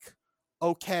being like,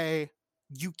 "Okay,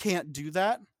 you can't do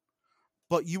that,"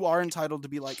 but you are entitled to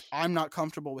be like, "I'm not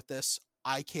comfortable with this.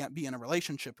 I can't be in a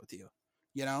relationship with you."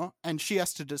 And she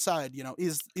has to decide,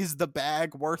 is the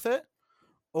bag worth it,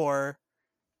 or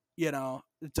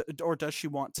or does she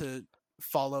want to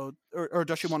follow, or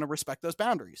does she want to respect those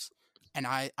boundaries? And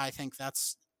I think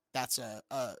that's a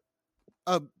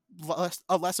a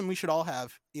lesson we should all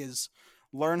have, is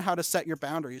learn how to set your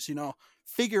boundaries.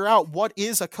 Figure out what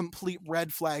is a complete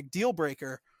red flag deal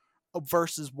breaker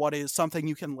versus what is something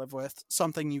you can live with,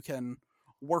 something you can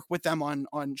work with them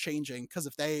on changing. Because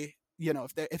if they,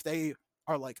 if they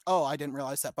are like, "Oh, I didn't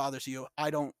realize that bothers you.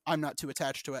 I'm not too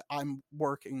attached to it. I'll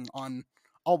work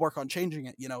on changing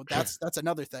it." That's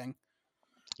another thing.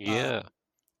 Yeah.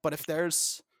 But if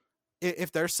there's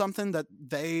something that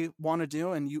they want to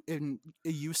do, and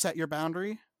you set your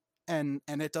boundary, and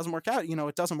it doesn't work out,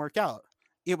 it doesn't work out.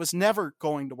 It was never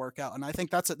going to work out. And I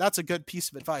think that's a good piece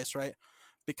of advice, right?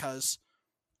 Because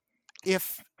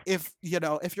if you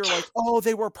know, if you're like, oh,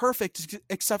 they were perfect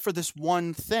except for this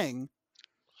one thing,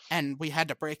 and we had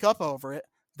to break up over it,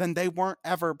 then they weren't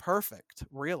ever perfect,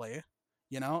 really.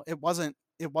 You know, it wasn't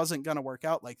gonna work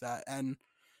out like that. And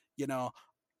you know,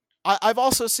 I've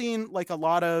also seen like a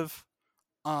lot of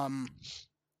um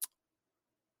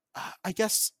I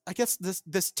guess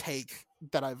this take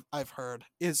that I've heard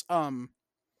is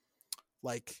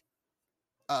like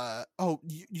oh,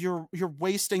 you're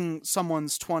wasting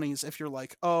someone's 20s if you're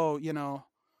like, oh, you know,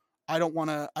 I don't want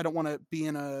to be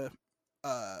in a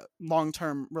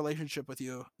long-term relationship with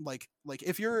you. Like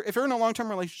if you're in a long-term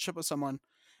relationship with someone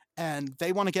and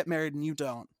they want to get married and you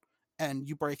don't, and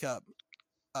you break up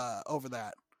over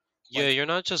that, Yeah, like, you're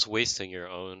not just wasting your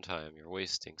own time, you're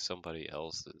wasting somebody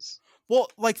else's. well,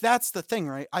 like that's the thing,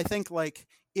 right? I think like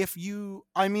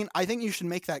I mean, I think you should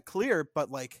make that clear,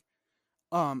 but like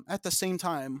at the same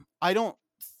time, I don't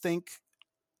think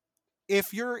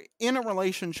if you're in a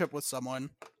relationship with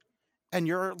someone and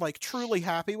you're like truly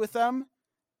happy with them,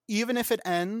 even if it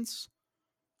ends,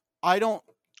 I don't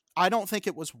I don't think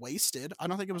it was wasted. I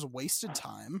don't think it was wasted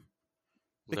time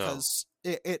No. because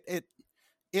it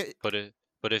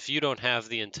But if you don't have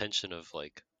the intention of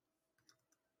like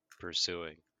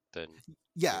pursuing, then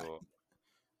yeah, you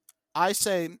I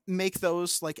say make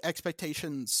those like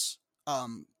expectations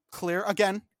clear.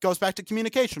 Again, goes back to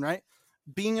communication, right?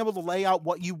 Being able to lay out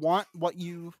what you want, what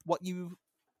you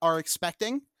are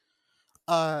expecting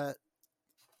uh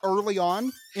early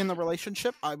on in the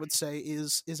relationship, I would say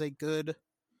is a good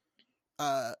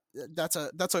that's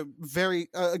a very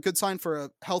a good sign for a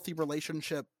healthy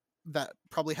relationship that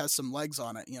probably has some legs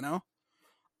on it, you know.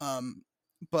 um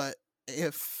but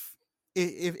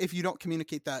if you don't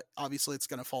communicate that, obviously it's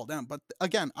going to fall down. But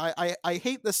again, I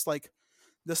hate this, like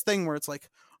this thing where it's like,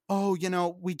 oh, you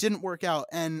know, we didn't work out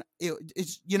and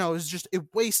it's, you know, it's just, it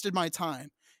wasted my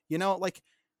time, you know. Like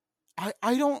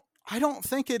I don't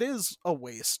think it is a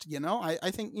waste, you know.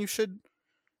 I think you should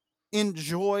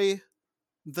enjoy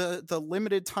the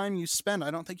limited time you spend.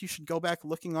 I don't think you should go back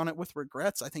looking on it with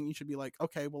regrets. I think you should be like,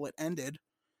 okay, well, it ended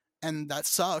and that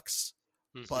sucks,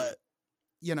 hmm but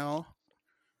you know,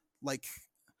 like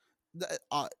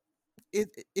it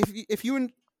if you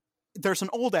there's an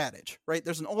old adage, right?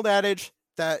 There's an old adage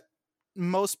that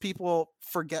most people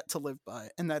forget to live by,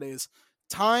 and that is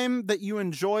time that you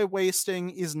enjoy wasting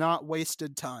is not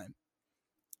wasted time.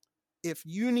 If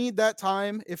you need that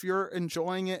time, if you're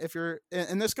enjoying it, if you're,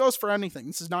 and this goes for anything,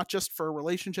 this is not just for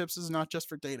relationships, this is not just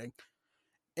for dating.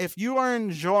 If you are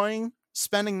enjoying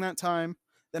spending that time,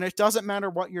 then it doesn't matter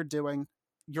what you're doing,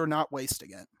 you're not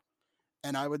wasting it.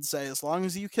 And I would say as long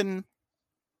as you can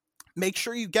make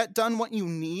sure you get done what you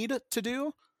need to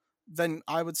do, then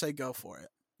I would say go for it.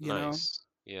 You know? Nice.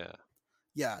 Yeah.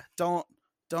 Yeah. Don't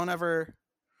ever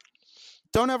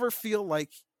feel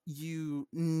like you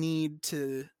need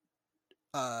to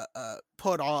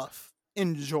put off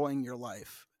enjoying your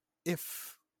life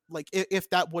if if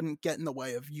that wouldn't get in the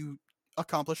way of you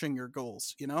accomplishing your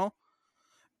goals, you know?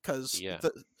 Cuz Yeah.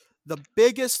 the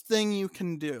biggest thing you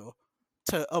can do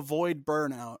to avoid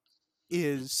burnout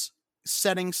is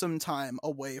setting some time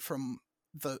away from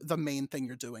the main thing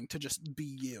you're doing to just be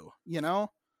you, you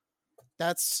know?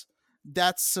 That's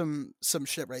that's some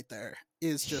shit right there.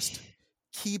 Is just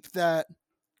keep that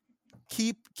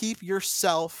keep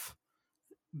yourself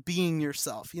being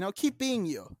yourself. You know, keep being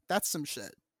you. That's some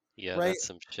shit, Yeah, right? that's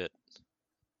some shit.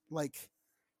 Like,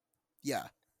 yeah.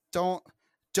 Don't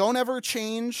don't ever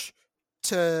change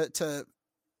to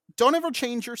don't ever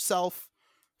change yourself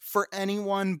for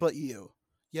anyone but you.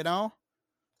 You know?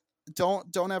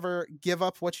 Don't ever give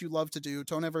up what you love to do.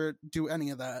 Don't ever do any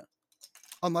of that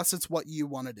unless it's what you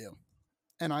want to do.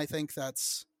 And I think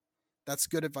that's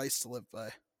good advice to live by.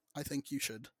 I think you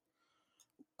should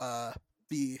uh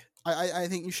be I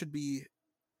think you should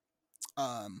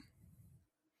um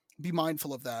be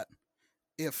mindful of that.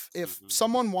 If hmm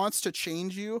someone wants to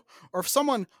change you, or if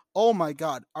someone, oh my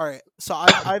god, all right, so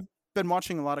I've been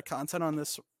watching a lot of content on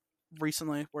this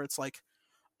recently where it's like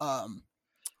um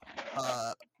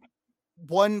uh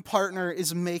one partner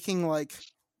is making like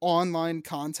online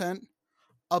content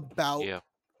about Yeah.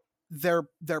 their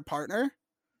partner,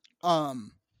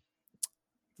 um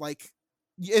like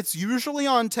it's usually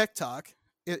on TikTok.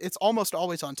 It's almost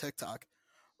always on TikTok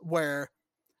where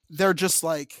they're just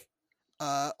like,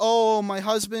 oh, my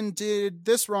husband did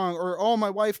this wrong, or oh, my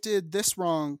wife did this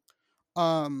wrong,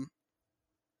 um,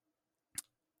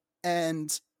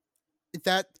 and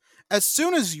that as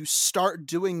soon as you start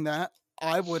doing that,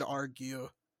 I would argue,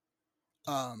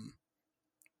 um,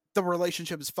 the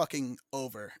relationship is fucking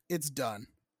over. It's done.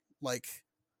 Like,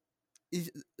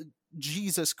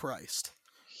 Jesus Christ.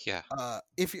 Yeah.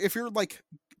 If you're like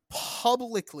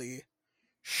publicly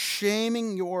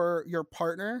shaming your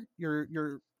partner,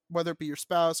 your whether it be your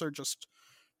spouse or just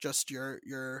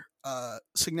your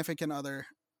significant other,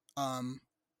 um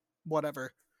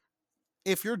whatever,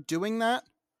 if you're doing that,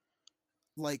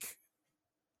 like,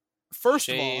 first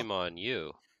of all, Shame on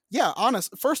you. yeah,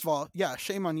 honest, first of all, yeah,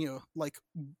 shame on you. Like,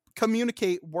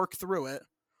 communicate, work through it,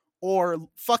 or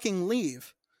fucking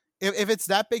leave. If it's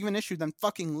that big of an issue, then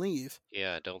fucking leave.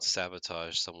 Yeah, don't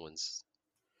sabotage someone's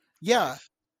Yeah, life.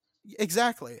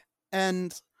 exactly.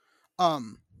 And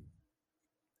um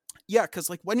yeah, because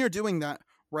like when you're doing that,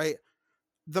 right,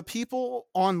 the people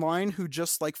online who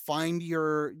just like find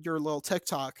your little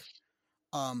TikTok,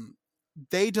 um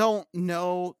they don't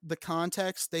know the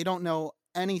context, they don't know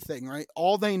anything, right?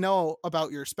 All they know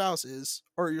about your spouse is,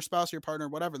 or your spouse, your partner,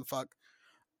 whatever the fuck,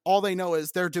 all they know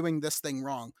is they're doing this thing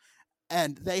wrong,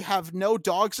 and they have no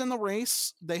dogs in the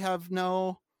race, they have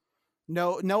no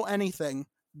anything.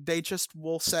 They just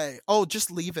will say, oh, just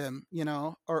leave him,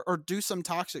 or do some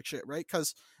toxic shit, right?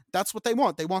 Because that's what they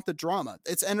want. They want the drama.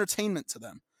 It's entertainment to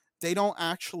them. They don't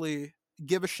actually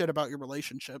give a shit about your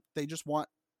relationship. They just want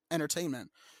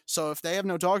entertainment. So if they have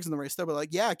no dogs in the race, they'll be like,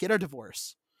 yeah, get a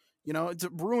divorce, to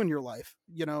ruin your life,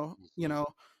 Mhm.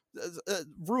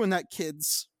 ruin that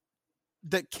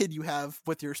kid you have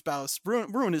with your spouse,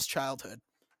 ruin his childhood,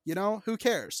 who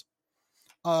cares?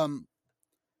 um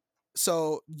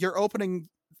so you're opening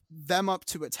them up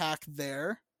to attack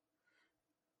there.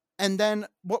 And then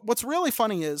what's really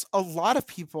funny is a lot of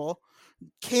people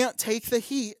can't take the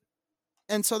heat,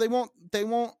 and so they won't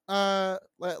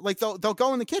like they'll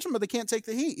go in the kitchen, but they can't take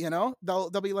the heat, they'll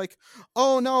be like,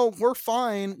 oh no, we're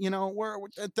fine,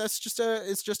 that's just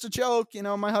it's just a joke,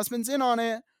 my husband's in on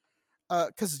it.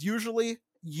 Because usually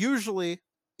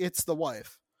it's the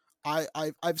wife.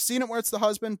 I've seen it where it's the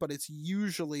husband, but it's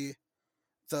usually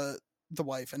the the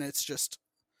wife, and it's just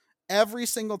every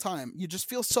single time you just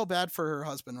feel so bad for her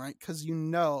husband, right? Because you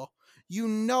know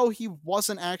he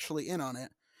wasn't actually in on it,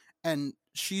 and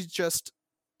she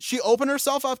opened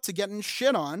herself up to getting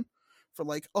shit on for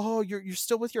like, oh, you're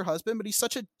still with your husband, but he's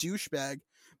such a douchebag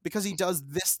because he does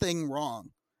this thing wrong.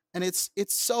 And it's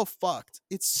so fucked.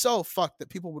 It's so fucked that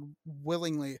people would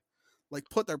willingly like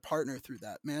put their partner through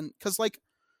that, man. Because like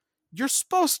you're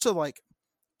supposed to like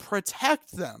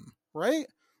protect them, right?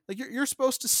 Like you're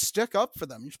supposed to stick up for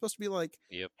them. You're supposed to be like,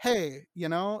 Yep. hey,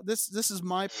 this is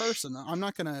my person. I'm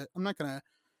not gonna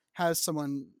have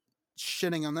someone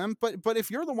shitting on them. But if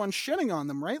you're the one shitting on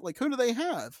them, right? Like who do they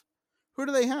have? Who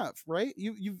do they have, right?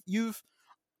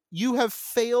 You have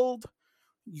failed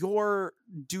your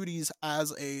duties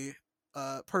as a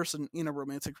person in a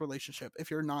romantic relationship if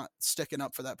you're not sticking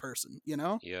up for that person.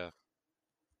 Yeah.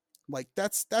 Like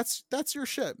that's your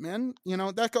shit, man.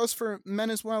 That goes for men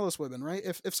as well as women, right?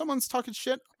 If someone's talking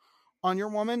shit on your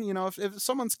woman, if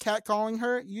someone's catcalling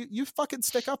her, you fucking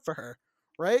stick up for her,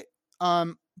 right?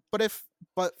 um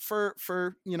but for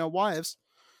wives,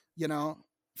 you know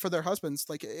for their husbands,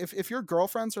 like if your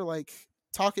girlfriends are like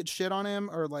talking shit on him,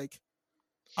 or like,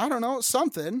 I don't know,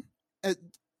 something, uh,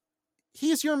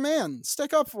 he's your man,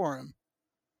 stick up for him.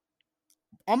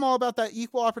 I'm all about that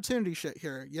equal opportunity shit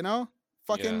here,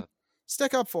 fucking Yeah.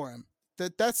 stick up for him.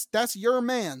 That's your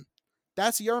man.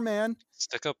 That's your man.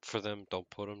 Stick up for them. Don't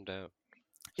put them down.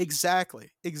 Exactly.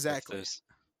 If Exactly. there's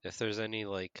if there's any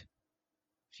like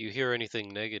if you hear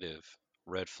anything negative,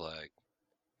 red flag.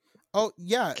 Oh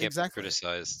yeah, Can't be exactly.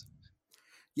 criticized.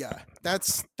 Yeah. That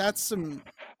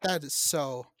is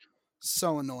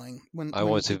so annoying when I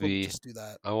want to people be. just do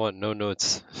that. I want no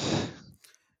notes.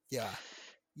 Yeah.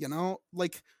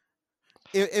 Like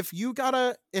if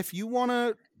you want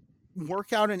to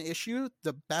work out an issue,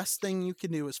 the best thing you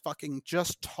can do is fucking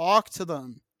just talk to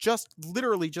them. Just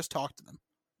literally just talk to them.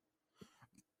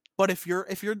 But if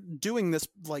you're doing this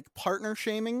like partner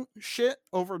shaming shit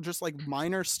over just like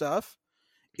minor stuff,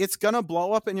 it's gonna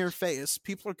blow up in your face.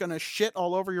 People are gonna shit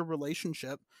all over your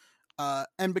relationship,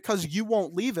 and because you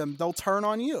won't leave him, they'll turn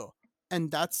on you,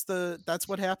 and that's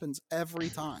what happens every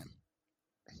time.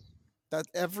 That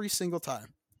every single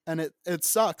time, and it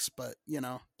sucks, but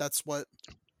that's what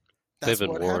They've that's been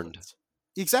what warned. happens.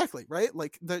 Exactly, right?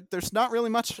 Like there's not really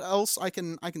much else I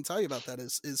can tell you about that.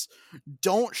 Is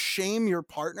don't shame your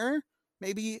partner.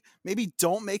 Maybe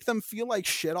don't make them feel like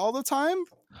shit all the time.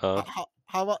 Huh?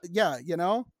 How about, yeah,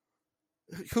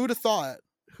 who'd have thought?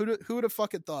 Who'd have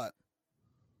fucking thought?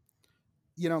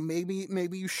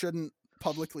 Maybe you shouldn't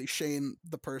publicly shame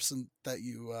the person that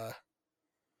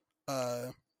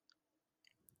uh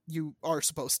you are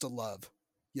supposed to love.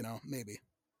 Maybe.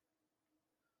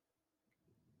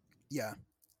 Yeah.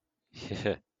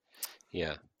 Yeah.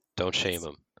 Yeah. Don't shame That's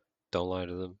them. Don't lie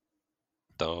to them.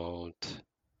 Don't.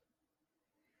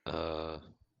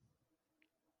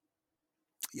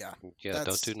 Yeah. Yeah,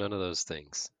 don't do none of those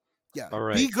things. Yeah. All Be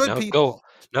right, good now people.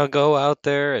 go out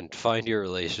there and find your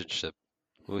relationship.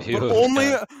 But You've only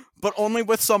got- but only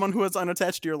with someone who has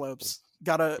unattached earlobes.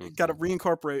 Gotta Mhm.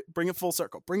 reincorporate, bring it full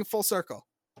circle. Bring it full circle.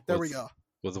 There we With- go.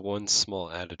 with one small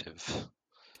additive.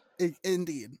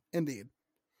 Indeed.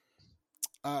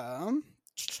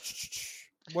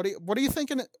 What are you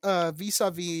thinking?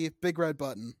 Vis-a-vis Big Red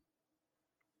Button.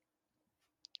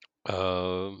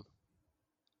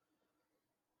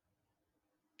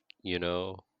 You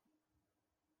know,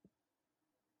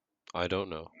 I don't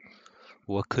know.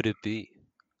 What could it be?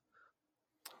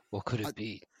 What could it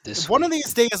be? This One week? of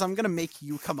these days, I'm gonna make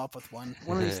you come up with one.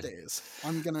 One of these days,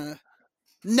 I'm gonna.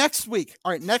 Next week.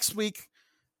 All right. Next week.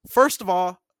 First of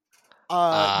all, you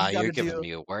you're gotta giving do.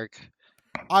 me a work.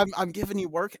 I'm giving you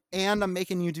work, and I'm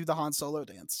making you do the Han Solo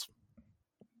dance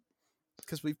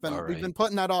because we've been Alright.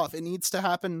 putting that off. It needs to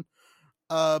happen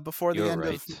before the You're end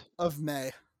right. of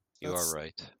May. You That's- are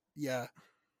right. Yeah,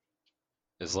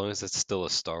 As long as it's still a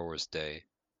Star Wars day.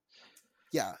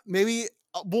 yeah. Maybe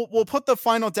we'll put the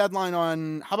final deadline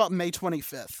on. How about May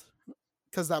 25th?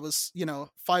 Because that was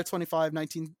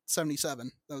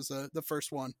 5/25/1977. That was the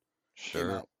first one. Came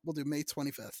Sure. out. We'll do May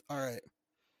 25th. All right.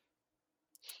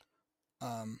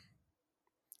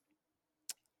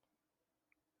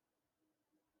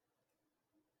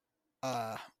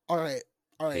 All right.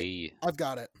 Hey, I've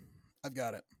got it.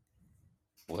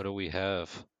 what do we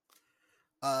have?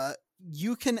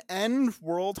 You can end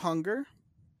world hunger,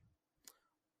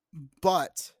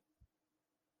 but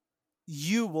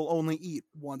you will only eat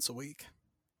once a week.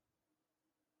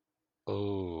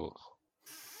 Oh,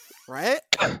 Right?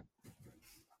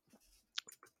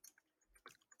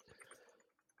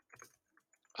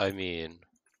 I mean,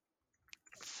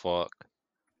 fuck.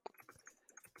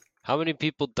 How many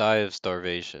people die of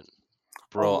starvation?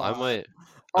 Bro, I lot. might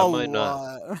A might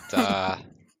not.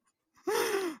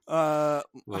 lot.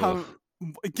 Oof.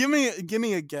 Give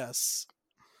me a guess.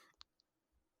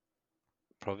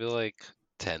 Probably like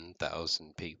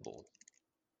 10,000 people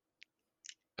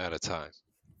at a time.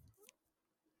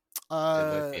 It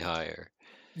might be higher.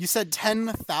 You said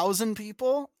 10,000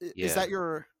 people? Is Yeah. that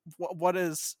your what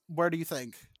is where do you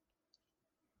think?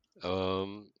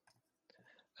 I'm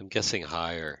guessing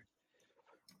higher.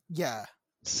 Yeah.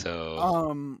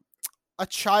 So A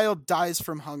child dies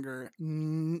from hunger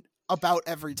about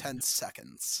every 10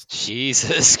 seconds.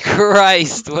 Jesus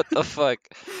Christ, what the fuck?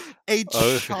 A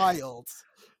Oh. child.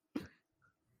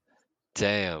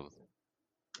 Damn.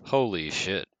 Holy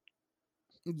shit.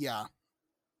 Yeah.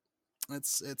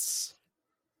 It's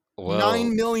Well,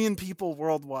 9 million people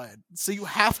worldwide. So you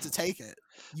have to take it.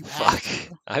 You have fuck.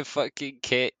 to. I fucking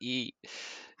can't eat.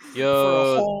 For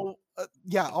Yo. a whole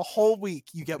a whole week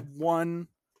you get one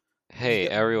Hey,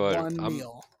 everyone. one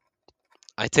meal.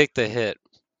 I take the hit,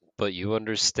 but you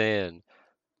understand.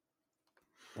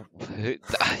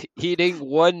 Eating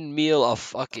one meal a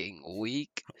fucking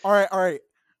week? All right.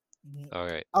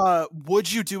 Alright.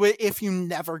 Would you do it if you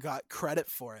never got credit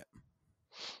for it?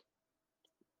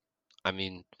 I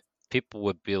mean, people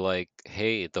would be like,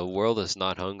 hey, the world is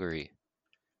not hungry.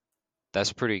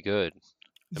 That's pretty good.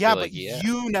 I'd Yeah, be but like, yeah.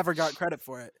 you never got credit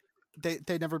for it.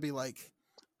 They never be like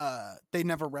they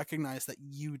never recognize that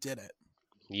you did it.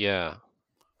 Yeah.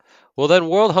 Well, then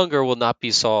world hunger will not be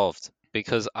solved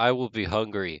because I will be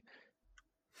hungry.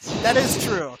 That is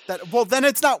true. Well, then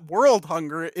it's not world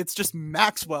hunger, it's just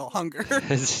Maxwell hunger.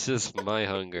 It's just my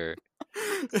hunger.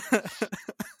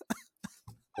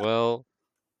 Well,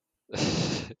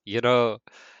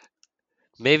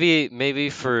 maybe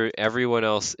for everyone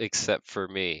else except for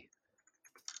me,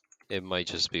 it might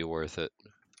just be worth it.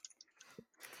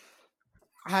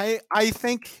 I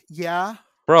think yeah.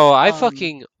 Bro, I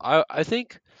think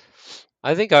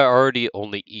I already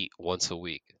only eat once a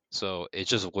week, so it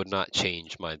just would not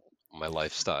change my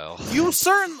lifestyle.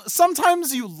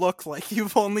 Sometimes you look like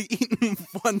you've only eaten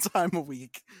one time a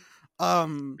week.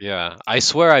 Yeah, I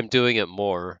swear I'm doing it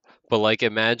more, but like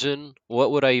imagine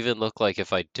what would I even look like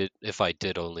if I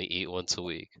did only eat once a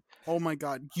week? Oh my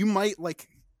god, you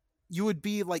would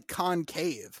be like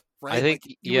concave, right? I think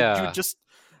like, yeah.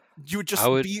 you would just I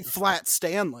would- be Flat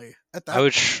Stanley at that.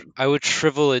 I would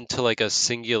shrivel into like a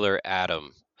singular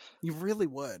atom You really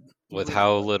would. You with really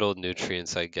how would. little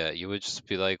nutrients I get. You would just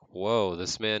be like, "Whoa,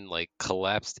 this man like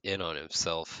collapsed in on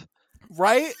himself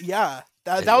Right? Yeah,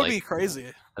 that And, would like, be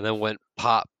crazy. and then went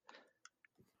pop."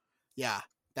 Yeah,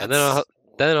 And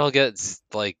then I'll get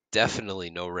like definitely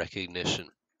no recognition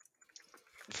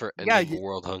for Yeah, ending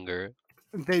world hunger.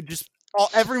 they just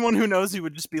everyone who knows you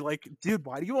would just be like, dude,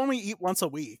 why do you only eat once a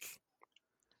week?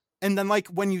 And then like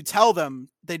when you tell them,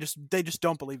 they just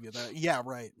don't believe you. That yeah,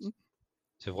 right.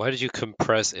 So why did you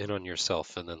compress in on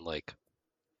yourself and then like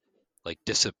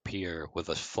disappear with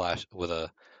a flash with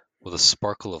a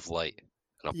sparkle of light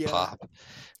and a Yeah. pop?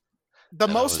 The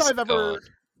And I most was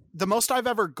I've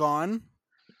ever gone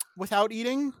without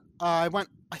eating, I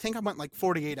think I went like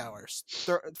 48 hours.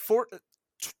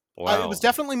 Wow. It was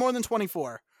definitely more than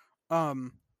 24. But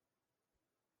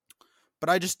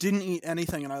I just didn't eat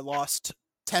anything and I lost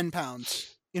 10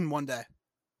 pounds in one day.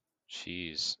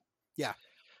 Jeez. Yeah.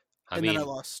 I And mean, then I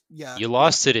lost, yeah. you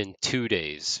lost it in 2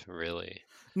 days, really.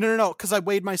 No, because I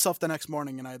weighed myself the next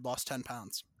morning and I had lost 10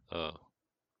 pounds. Oh. And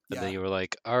Yeah. then you were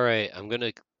like, all right, I'm going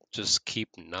to just keep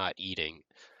not eating.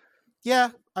 Yeah,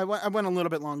 I went a little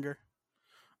bit longer.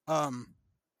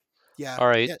 Yeah. All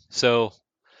right. Yeah. So,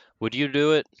 would you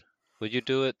do it? Would you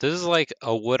do it? This is like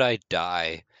a would I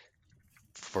die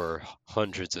for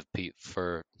hundreds of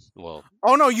people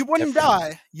Oh no, you wouldn't every-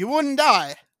 die. You wouldn't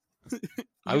die.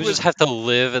 I would just have to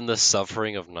live in the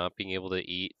suffering of not being able to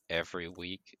eat every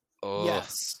week. Oh,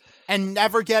 Yes. And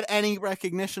never get any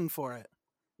recognition for it.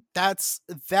 That's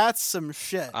some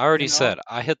shit. I already you know? said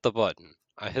I hit the button.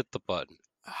 I've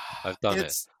done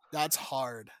it. That's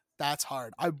hard. That's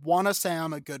hard. I want to say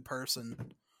I'm a good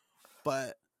person,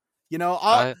 but you know,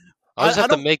 I'll just I have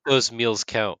to don't- make those meals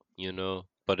count,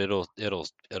 but it'll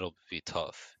be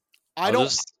tough. I'll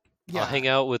hang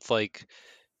out with like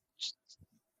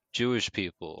Jewish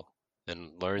people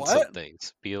and learn some What?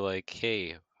 things. Be like,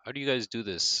 hey, how do you guys do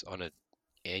this on an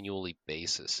annually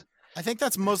basis? I think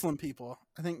that's Muslim people.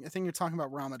 I think you're talking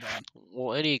about Ramadan.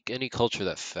 Well, any culture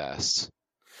that fasts.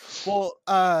 Well,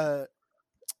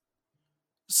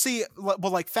 see,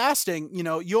 well, like fasting,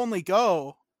 you only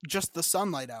go just the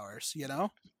sunlight hours,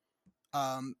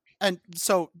 and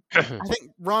so I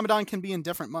think Ramadan can be in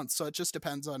different months, so it just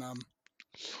depends on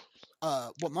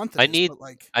what month it is. But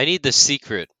like, I need the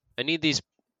secret. I need these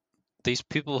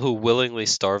people who willingly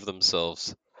starve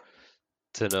themselves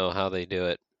to know how they do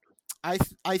it.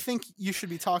 I think you should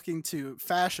be talking to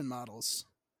fashion models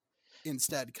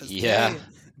instead, because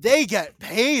they get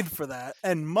paid for that,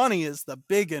 and money is the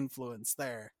big influence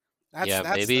there.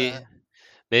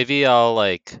 Maybe I'll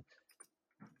like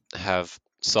have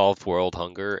solved world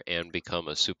hunger and become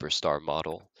a superstar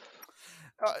model.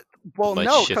 Well, Might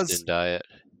no, shift in diet.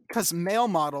 Because male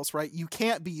models, right? You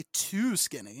can't be too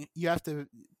skinny. You have to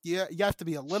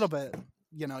be a little bit.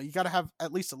 You got to have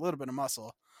at least a little bit of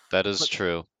muscle. That is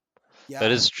true. Yeah.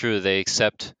 That is true. They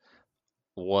accept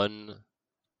one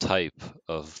type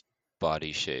of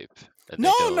body shape. And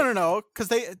No. Because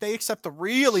they accept the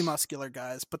really muscular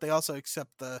guys, but they also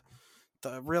accept the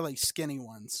really skinny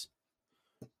ones.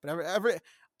 But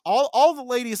all the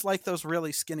ladies like those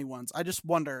really skinny ones. I just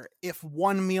wonder if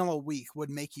one meal a week would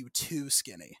make you too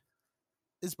skinny.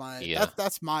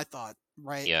 That's my thought,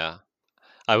 right? Yeah,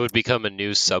 I would become a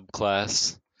new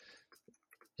subclass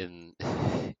in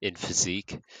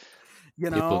physique.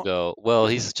 People go, well,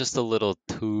 he's just a little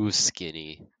too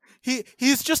skinny.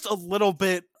 He's just a little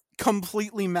bit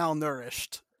completely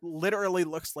malnourished. Literally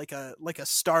looks like a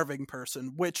starving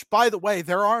person. Which, by the way,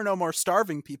 there are no more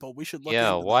starving people. We should look.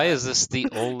 Yeah, into why that. is this the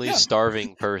only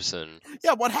starving person?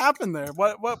 Yeah, what happened there?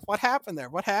 What happened there?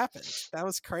 What happened? That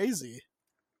was crazy.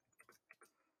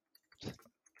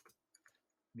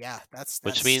 Yeah, that's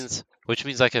which means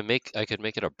I could make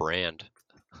it a brand.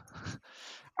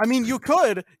 I mean, you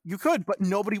could, but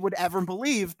nobody would ever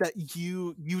believe that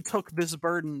you took this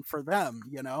burden for them,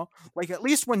 Like, at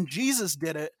least when Jesus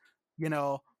did it,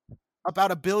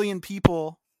 about 1 billion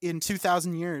people in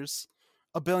 2,000 years,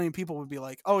 1 billion people would be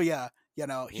like, oh yeah,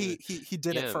 he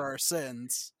did it for our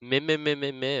sins.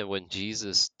 When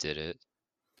Jesus did it,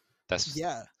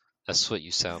 that's what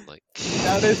you sound like.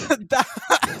 That is that.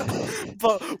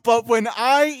 But when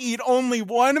I eat only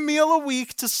one meal a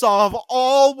week to solve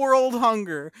all world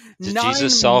hunger, did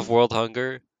Jesus solve world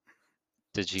hunger?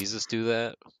 Did Jesus do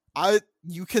that?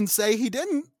 You can say he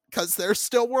didn't, because there's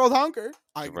still world hunger.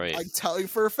 I tell you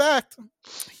for a fact,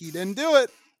 he didn't do it.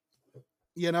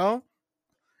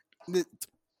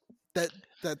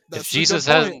 If Jesus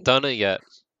hasn't done it yet,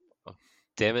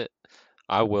 damn it,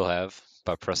 I will have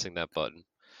by pressing that button.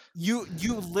 You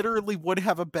literally would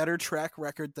have a better track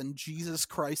record than Jesus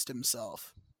Christ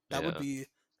himself. That would be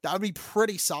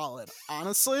pretty solid,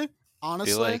 honestly.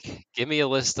 Be like, give me a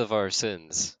list of our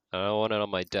sins. I want it on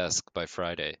my desk by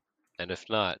Friday, and if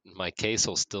not, my case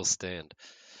will still stand.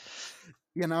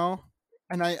 And I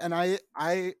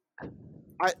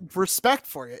respect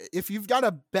for you. If you've got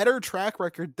a better track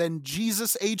record than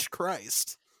Jesus H.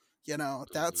 Christ,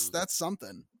 that's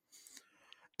something.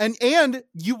 and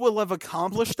you will have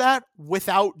accomplished that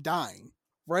without dying,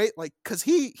 right? Like, because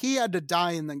he had to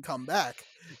die and then come back.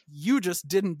 You just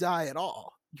didn't die at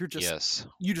all. Yes.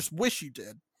 You just wish you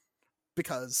did,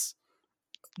 because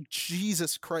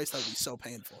Jesus Christ, that would be so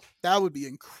painful. That would be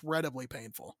incredibly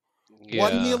painful. Yeah.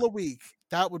 1 meal a week,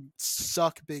 that would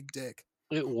suck big dick.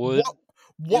 It would.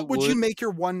 What It would you would. make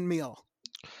your 1 meal?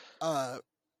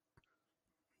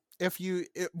 If you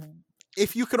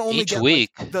could only Each get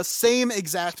week. like, the same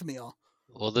exact meal.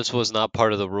 Well, this was not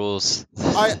part of the rules.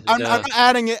 I'm No. not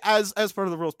adding it as part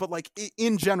of the rules, but like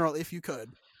in general, if you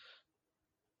could.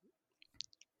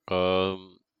 I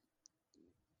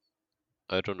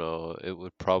don't know. It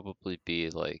would probably be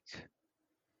like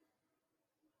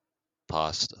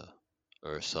pasta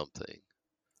or something.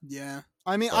 Yeah,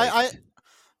 I mean, Like,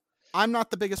 I'm not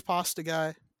the biggest pasta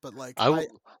guy, but like but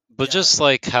yeah. just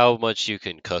like how much you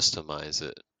can customize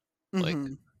it. Like,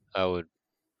 Mhm. I would.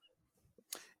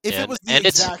 If it And was the and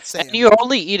it's exact same, and you're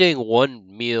only eating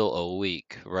 1 meal a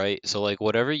week, right? So like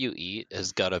whatever you eat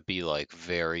has got to be like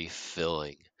very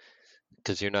filling,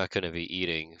 because you're not going to be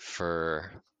eating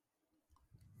for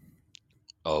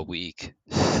a week.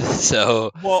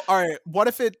 So well, all right. What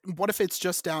if it's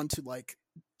just down to like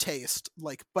taste,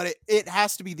 like, but it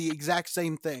has to be the exact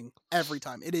same thing every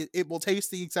time. It will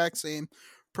taste the exact same,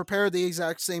 prepare the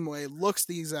exact same way, looks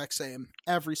the exact same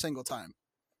every single time.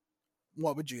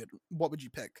 What would you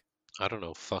pick? I don't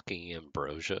know, fucking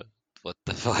ambrosia. What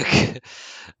the fuck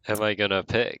am I gonna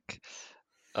pick?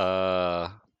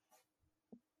 Hmm.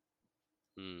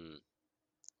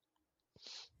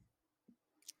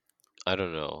 I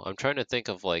don't know. I'm trying to think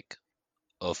of like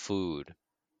a food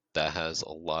that has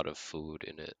a lot of food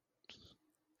in it.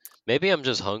 Maybe I'm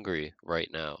just hungry right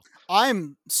now.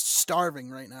 I'm starving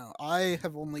right now. I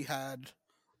have only had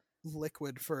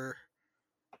liquid for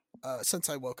since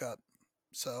I woke up,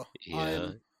 so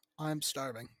Yeah. I'm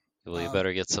starving. Well, you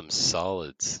better get some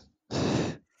solids.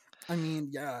 I mean,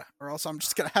 yeah, or else I'm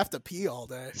just gonna have to pee all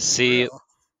day. for See, real.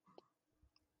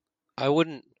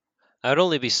 I'd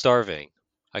only be starving.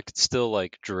 I could still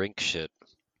like drink shit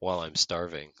while I'm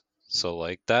starving. So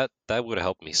like that would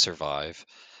help me survive.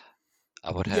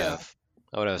 I would Yeah.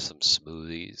 have some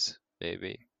smoothies,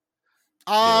 maybe.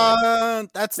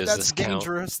 That's Does this count?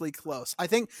 dangerously close. I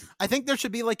think there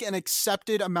should be like an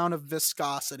accepted amount of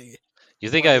viscosity. You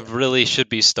think Right. I really should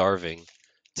be starving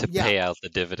to Yeah. pay out the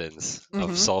dividends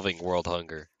of Mhm. solving world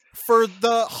hunger? For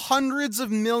the hundreds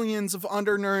of millions of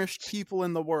undernourished people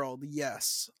in the world,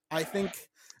 yes. I think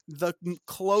the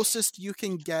closest you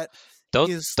can get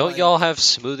is Don't like, y'all have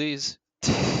smoothies?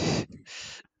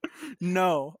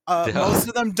 no. No. Most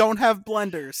of them don't have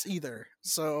blenders either.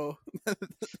 So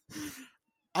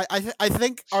I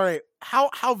think, all right,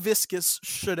 how viscous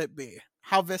should it be?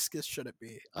 How viscous should it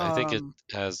be? I think it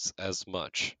has as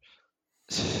much.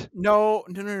 No,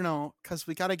 because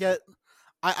we gotta get.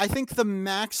 I think the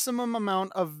maximum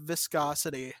amount of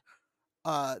viscosity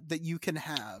that you can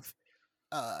have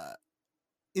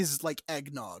is like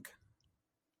eggnog.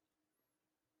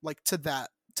 Like to that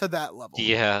level.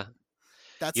 Yeah.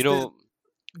 That's You know,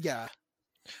 yeah.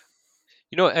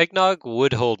 Eggnog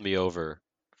would hold me over.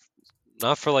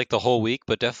 Not for like the whole week,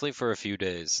 but definitely for a few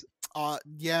days.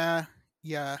 Yeah.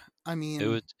 I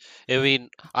mean,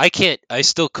 I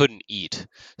still couldn't eat.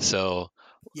 So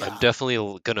yeah. I'm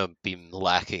definitely gonna be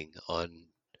lacking on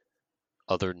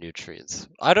other nutrients.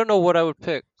 I don't know what I would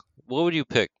pick. What would you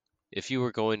pick if you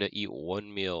were going to eat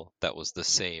 1 meal that was the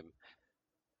same?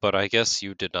 But I guess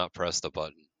you did not press the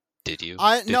button, did you?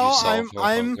 Did you solve world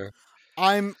hunger?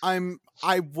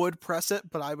 I would press it,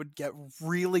 but I would get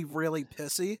really, really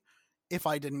pissy if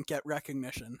I didn't get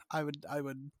recognition. I would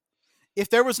if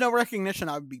there was no recognition,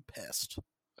 I would be pissed.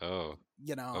 Oh.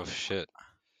 Oh shit.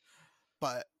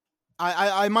 But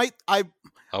I might I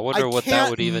wonder what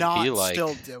that would even be like.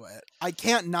 Still do it. I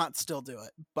can't not still do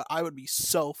it, but I would be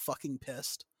so fucking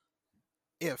pissed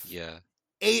if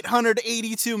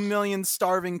 882 million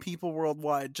starving people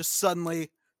worldwide just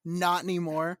suddenly not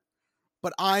anymore,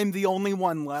 but I'm the only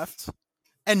one left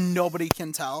and nobody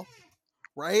can tell,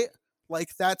 right?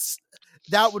 Like that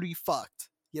would be fucked.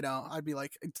 I'd be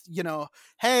like,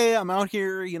 hey, I'm out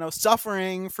here,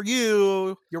 suffering for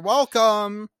you. You're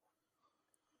welcome.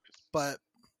 But,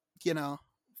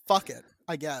 fuck it,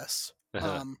 I guess.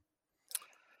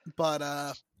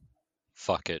 But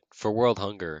fuck it. For world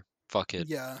hunger. Fuck it.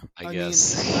 Yeah. I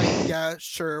guess. Yeah,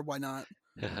 sure, why not?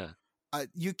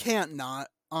 You can't not,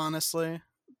 honestly.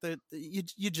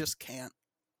 You just can't.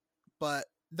 But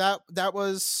that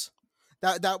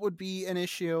would be an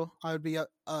issue. I would be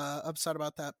upset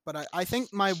about that. But I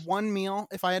think my 1 meal,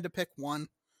 if I had to pick one,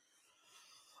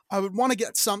 I would want to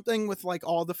get something with like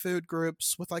all the food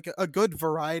groups with like a good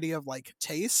variety of like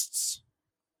tastes,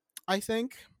 I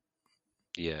think.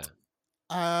 Yeah.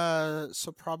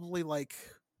 So probably like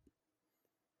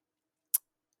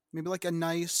maybe like a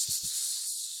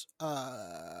nice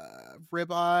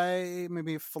ribeye,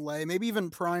 maybe a fillet, maybe even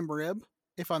prime rib.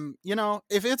 If I'm,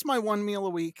 if it's my one meal a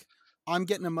week, I'm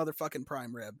getting a motherfucking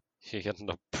prime rib. You're getting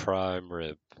a prime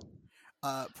rib.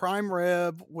 Prime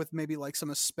rib with maybe like some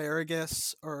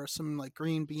asparagus or some like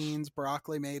green beans,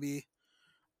 broccoli, maybe.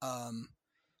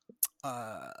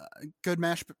 Good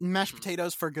mashed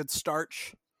potatoes for good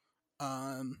starch.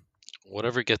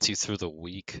 Whatever gets you through the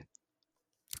week.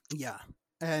 Yeah,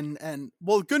 and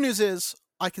well, the good news is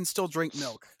I can still drink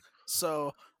milk,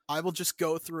 so I will just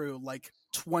go through like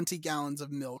 20 gallons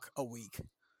of milk a week.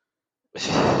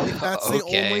 Like, that's the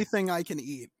only thing I can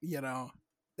eat.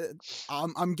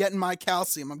 I'm getting my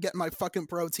calcium. I'm getting my fucking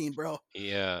protein, bro.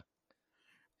 Yeah.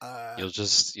 You'll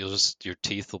just your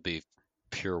teeth will be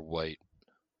pure white.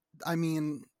 I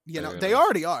mean, they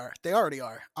already are. They already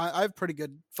are. I have pretty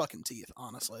good fucking teeth,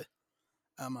 honestly.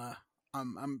 I'm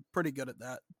pretty good at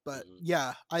that. But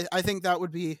yeah, I think that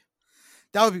would be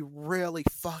really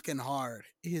fucking hard.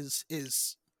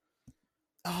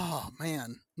 Oh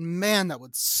man, that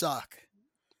would suck.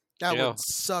 That would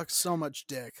suck so much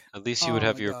dick. At least you would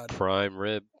have your prime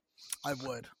rib. I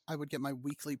would get my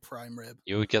weekly prime rib.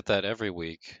 You would get that every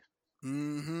week.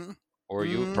 Mm-hmm. Or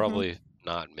you would probably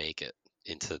not make it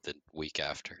into the week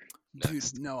after.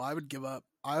 Next. Dude, no, I would give up.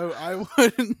 I would I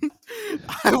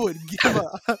would give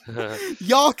up.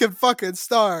 Y'all can fucking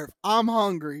starve. I'm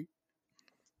hungry.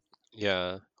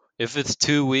 Yeah. If it's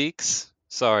 2 weeks,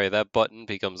 sorry, that button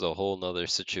becomes a whole nother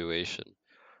situation.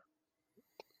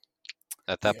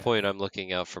 At that point, I'm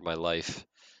looking out for my life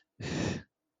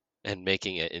and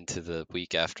making it into the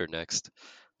week after next.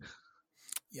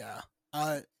 Yeah.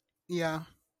 Yeah.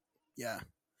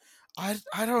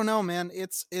 I don't know, man.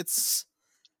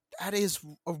 That is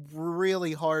a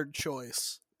really hard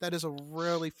choice. That is a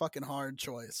really fucking hard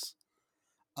choice.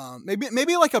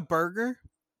 Maybe like a burger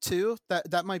too.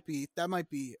 That might be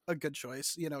a good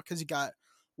choice. Because you got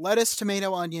lettuce,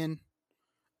 tomato, onion.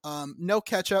 No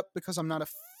ketchup because I'm not a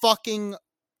fucking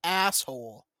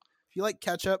asshole. If you like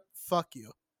ketchup, fuck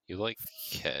you. You like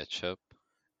ketchup?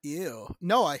 Ew.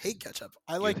 No, I hate ketchup.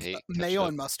 I like mayo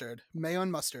and mustard. Mayo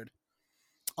and mustard.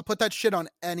 I'll put that shit on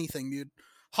anything, dude.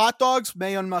 Hot dogs,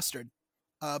 mayo and mustard.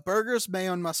 Burgers,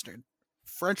 mayo and mustard.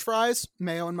 French fries,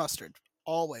 mayo and mustard.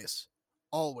 Always.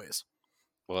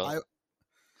 Well.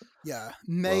 Yeah.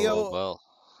 Mayo well.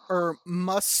 Or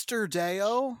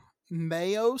mustardeo.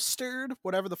 Mayo stirred,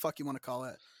 whatever the fuck you want to call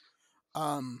it.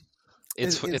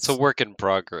 It's a work in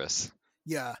progress.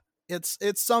 Yeah. It's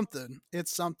something.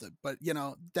 But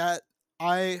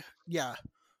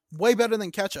way better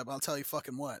than ketchup, I'll tell you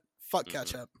fucking what. Fuck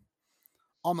ketchup.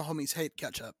 All my homies hate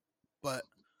ketchup. But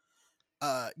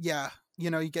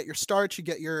you get your starch, you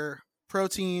get your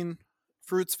protein,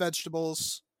 fruits,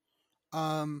 vegetables,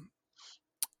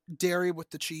 dairy with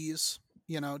the cheese.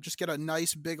 Just get a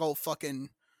nice big old fucking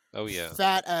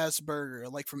fat ass burger,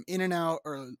 like from In-N-Out,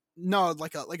 or no,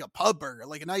 like a pub burger,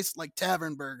 like a nice like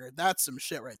tavern burger. That's some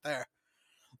shit right there.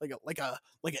 Like an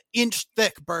inch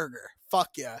thick burger. Fuck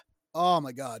yeah. Oh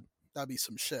my god. That'd be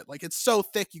some shit. Like, it's so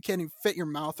thick you can't even fit your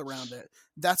mouth around it.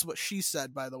 That's what she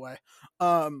said, by the way.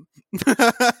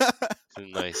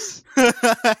 Nice.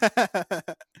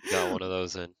 Got one of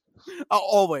those in.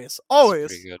 Always.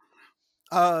 Pretty good.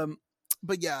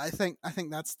 But yeah, I think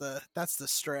that's the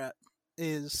strat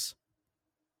is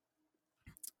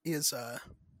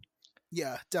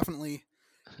yeah, definitely.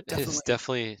 It's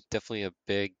definitely a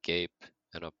big gape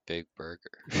and a big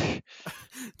burger.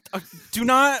 Do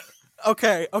not.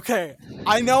 Okay.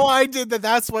 I know I did that.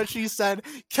 That's what she said.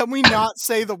 Can we not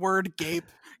say the word gape?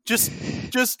 Just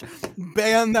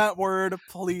ban that word,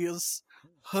 please.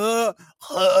 Just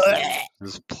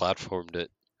platformed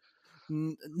it.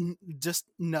 Just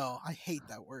no. I hate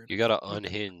that word. You gotta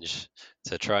unhinge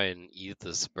to try and eat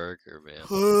this burger, man.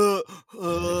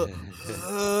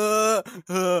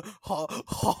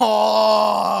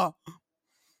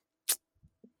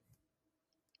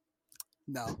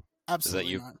 No.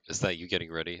 Absolutely not. Is that you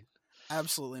getting ready?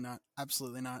 Absolutely not.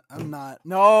 I'm not.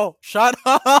 No, shut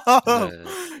up.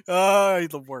 You're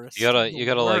the worst. You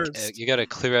gotta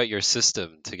clear out your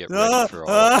system to get ready for all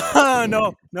that.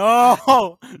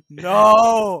 No.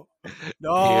 You're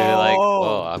like,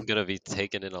 oh, I'm gonna be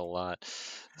taking in a lot.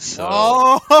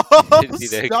 So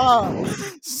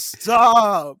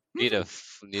stop. Need a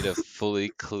fully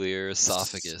clear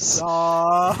esophagus.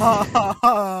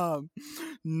 Stop.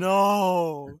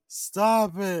 No,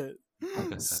 stop it.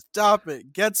 Stop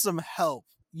it. Get some help.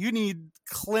 You need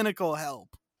clinical help.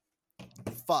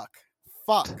 Fuck.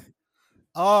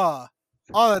 Oh,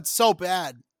 that's so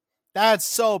bad. That's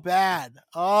so bad.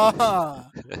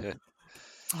 Well,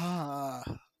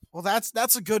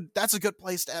 that's a good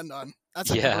place to end on. That's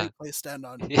a Yeah. great place to end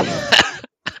on. Yeah.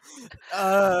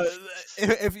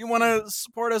 If you want to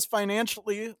support us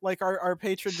financially, like our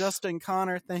patron Justin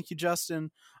Connor, thank you,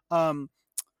 Justin. Head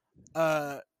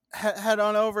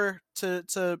on over to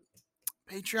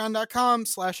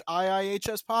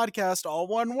patreon.com/IIHS podcast, all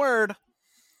one word.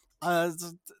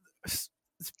 It's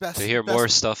best To hear more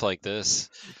stuff like this.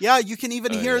 Yeah, you can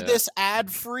even hear yeah. this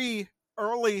ad free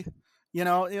early.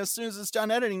 As soon as it's done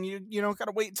editing, you don't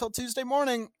gotta wait until Tuesday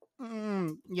morning.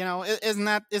 Isn't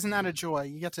that a joy?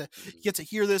 You get to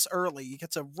hear this early. You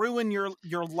get to ruin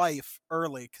your life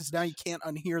early because now you can't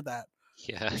unhear that.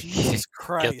 Yeah. Jesus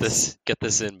Christ. Get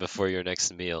this in before your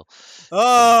next meal.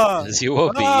 Oh, Because you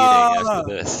won't be eating after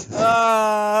this.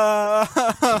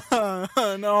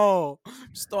 No.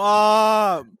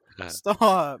 Stop.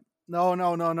 No.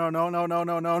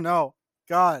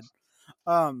 God.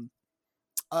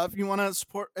 If you want to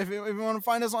support, if you want to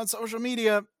find us on social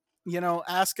media,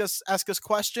 ask us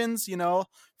questions.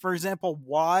 For example,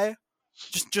 why?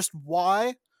 Just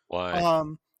why? Why?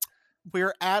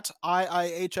 We're at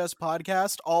IIHS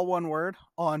podcast, all one word,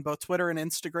 on both Twitter and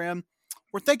Instagram.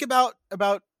 We're thinking about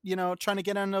trying to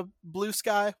get into Blue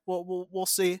Sky. We'll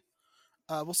see.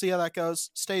 We'll see how that goes.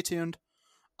 Stay tuned.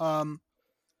 But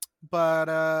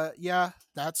yeah,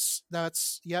 that's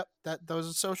yep. Those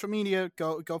are social media.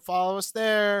 Go follow us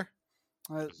there.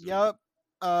 Yep.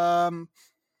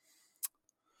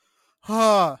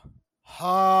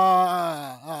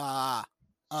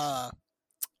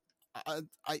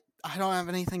 I don't have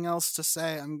anything else to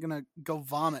say. I'm gonna go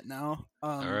vomit now.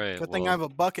 All right. Good thing I have a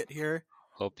bucket here.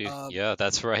 Hope you. Yeah,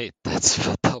 that's right. That's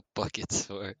what the bucket's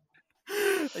for.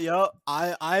 Yo,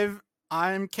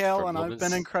 I'm Kale, and I've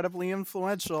been incredibly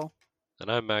influential.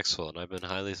 And I'm Maxwell, and I've been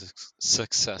highly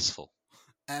successful.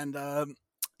 And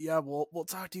yeah, we'll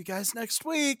talk to you guys next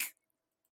week.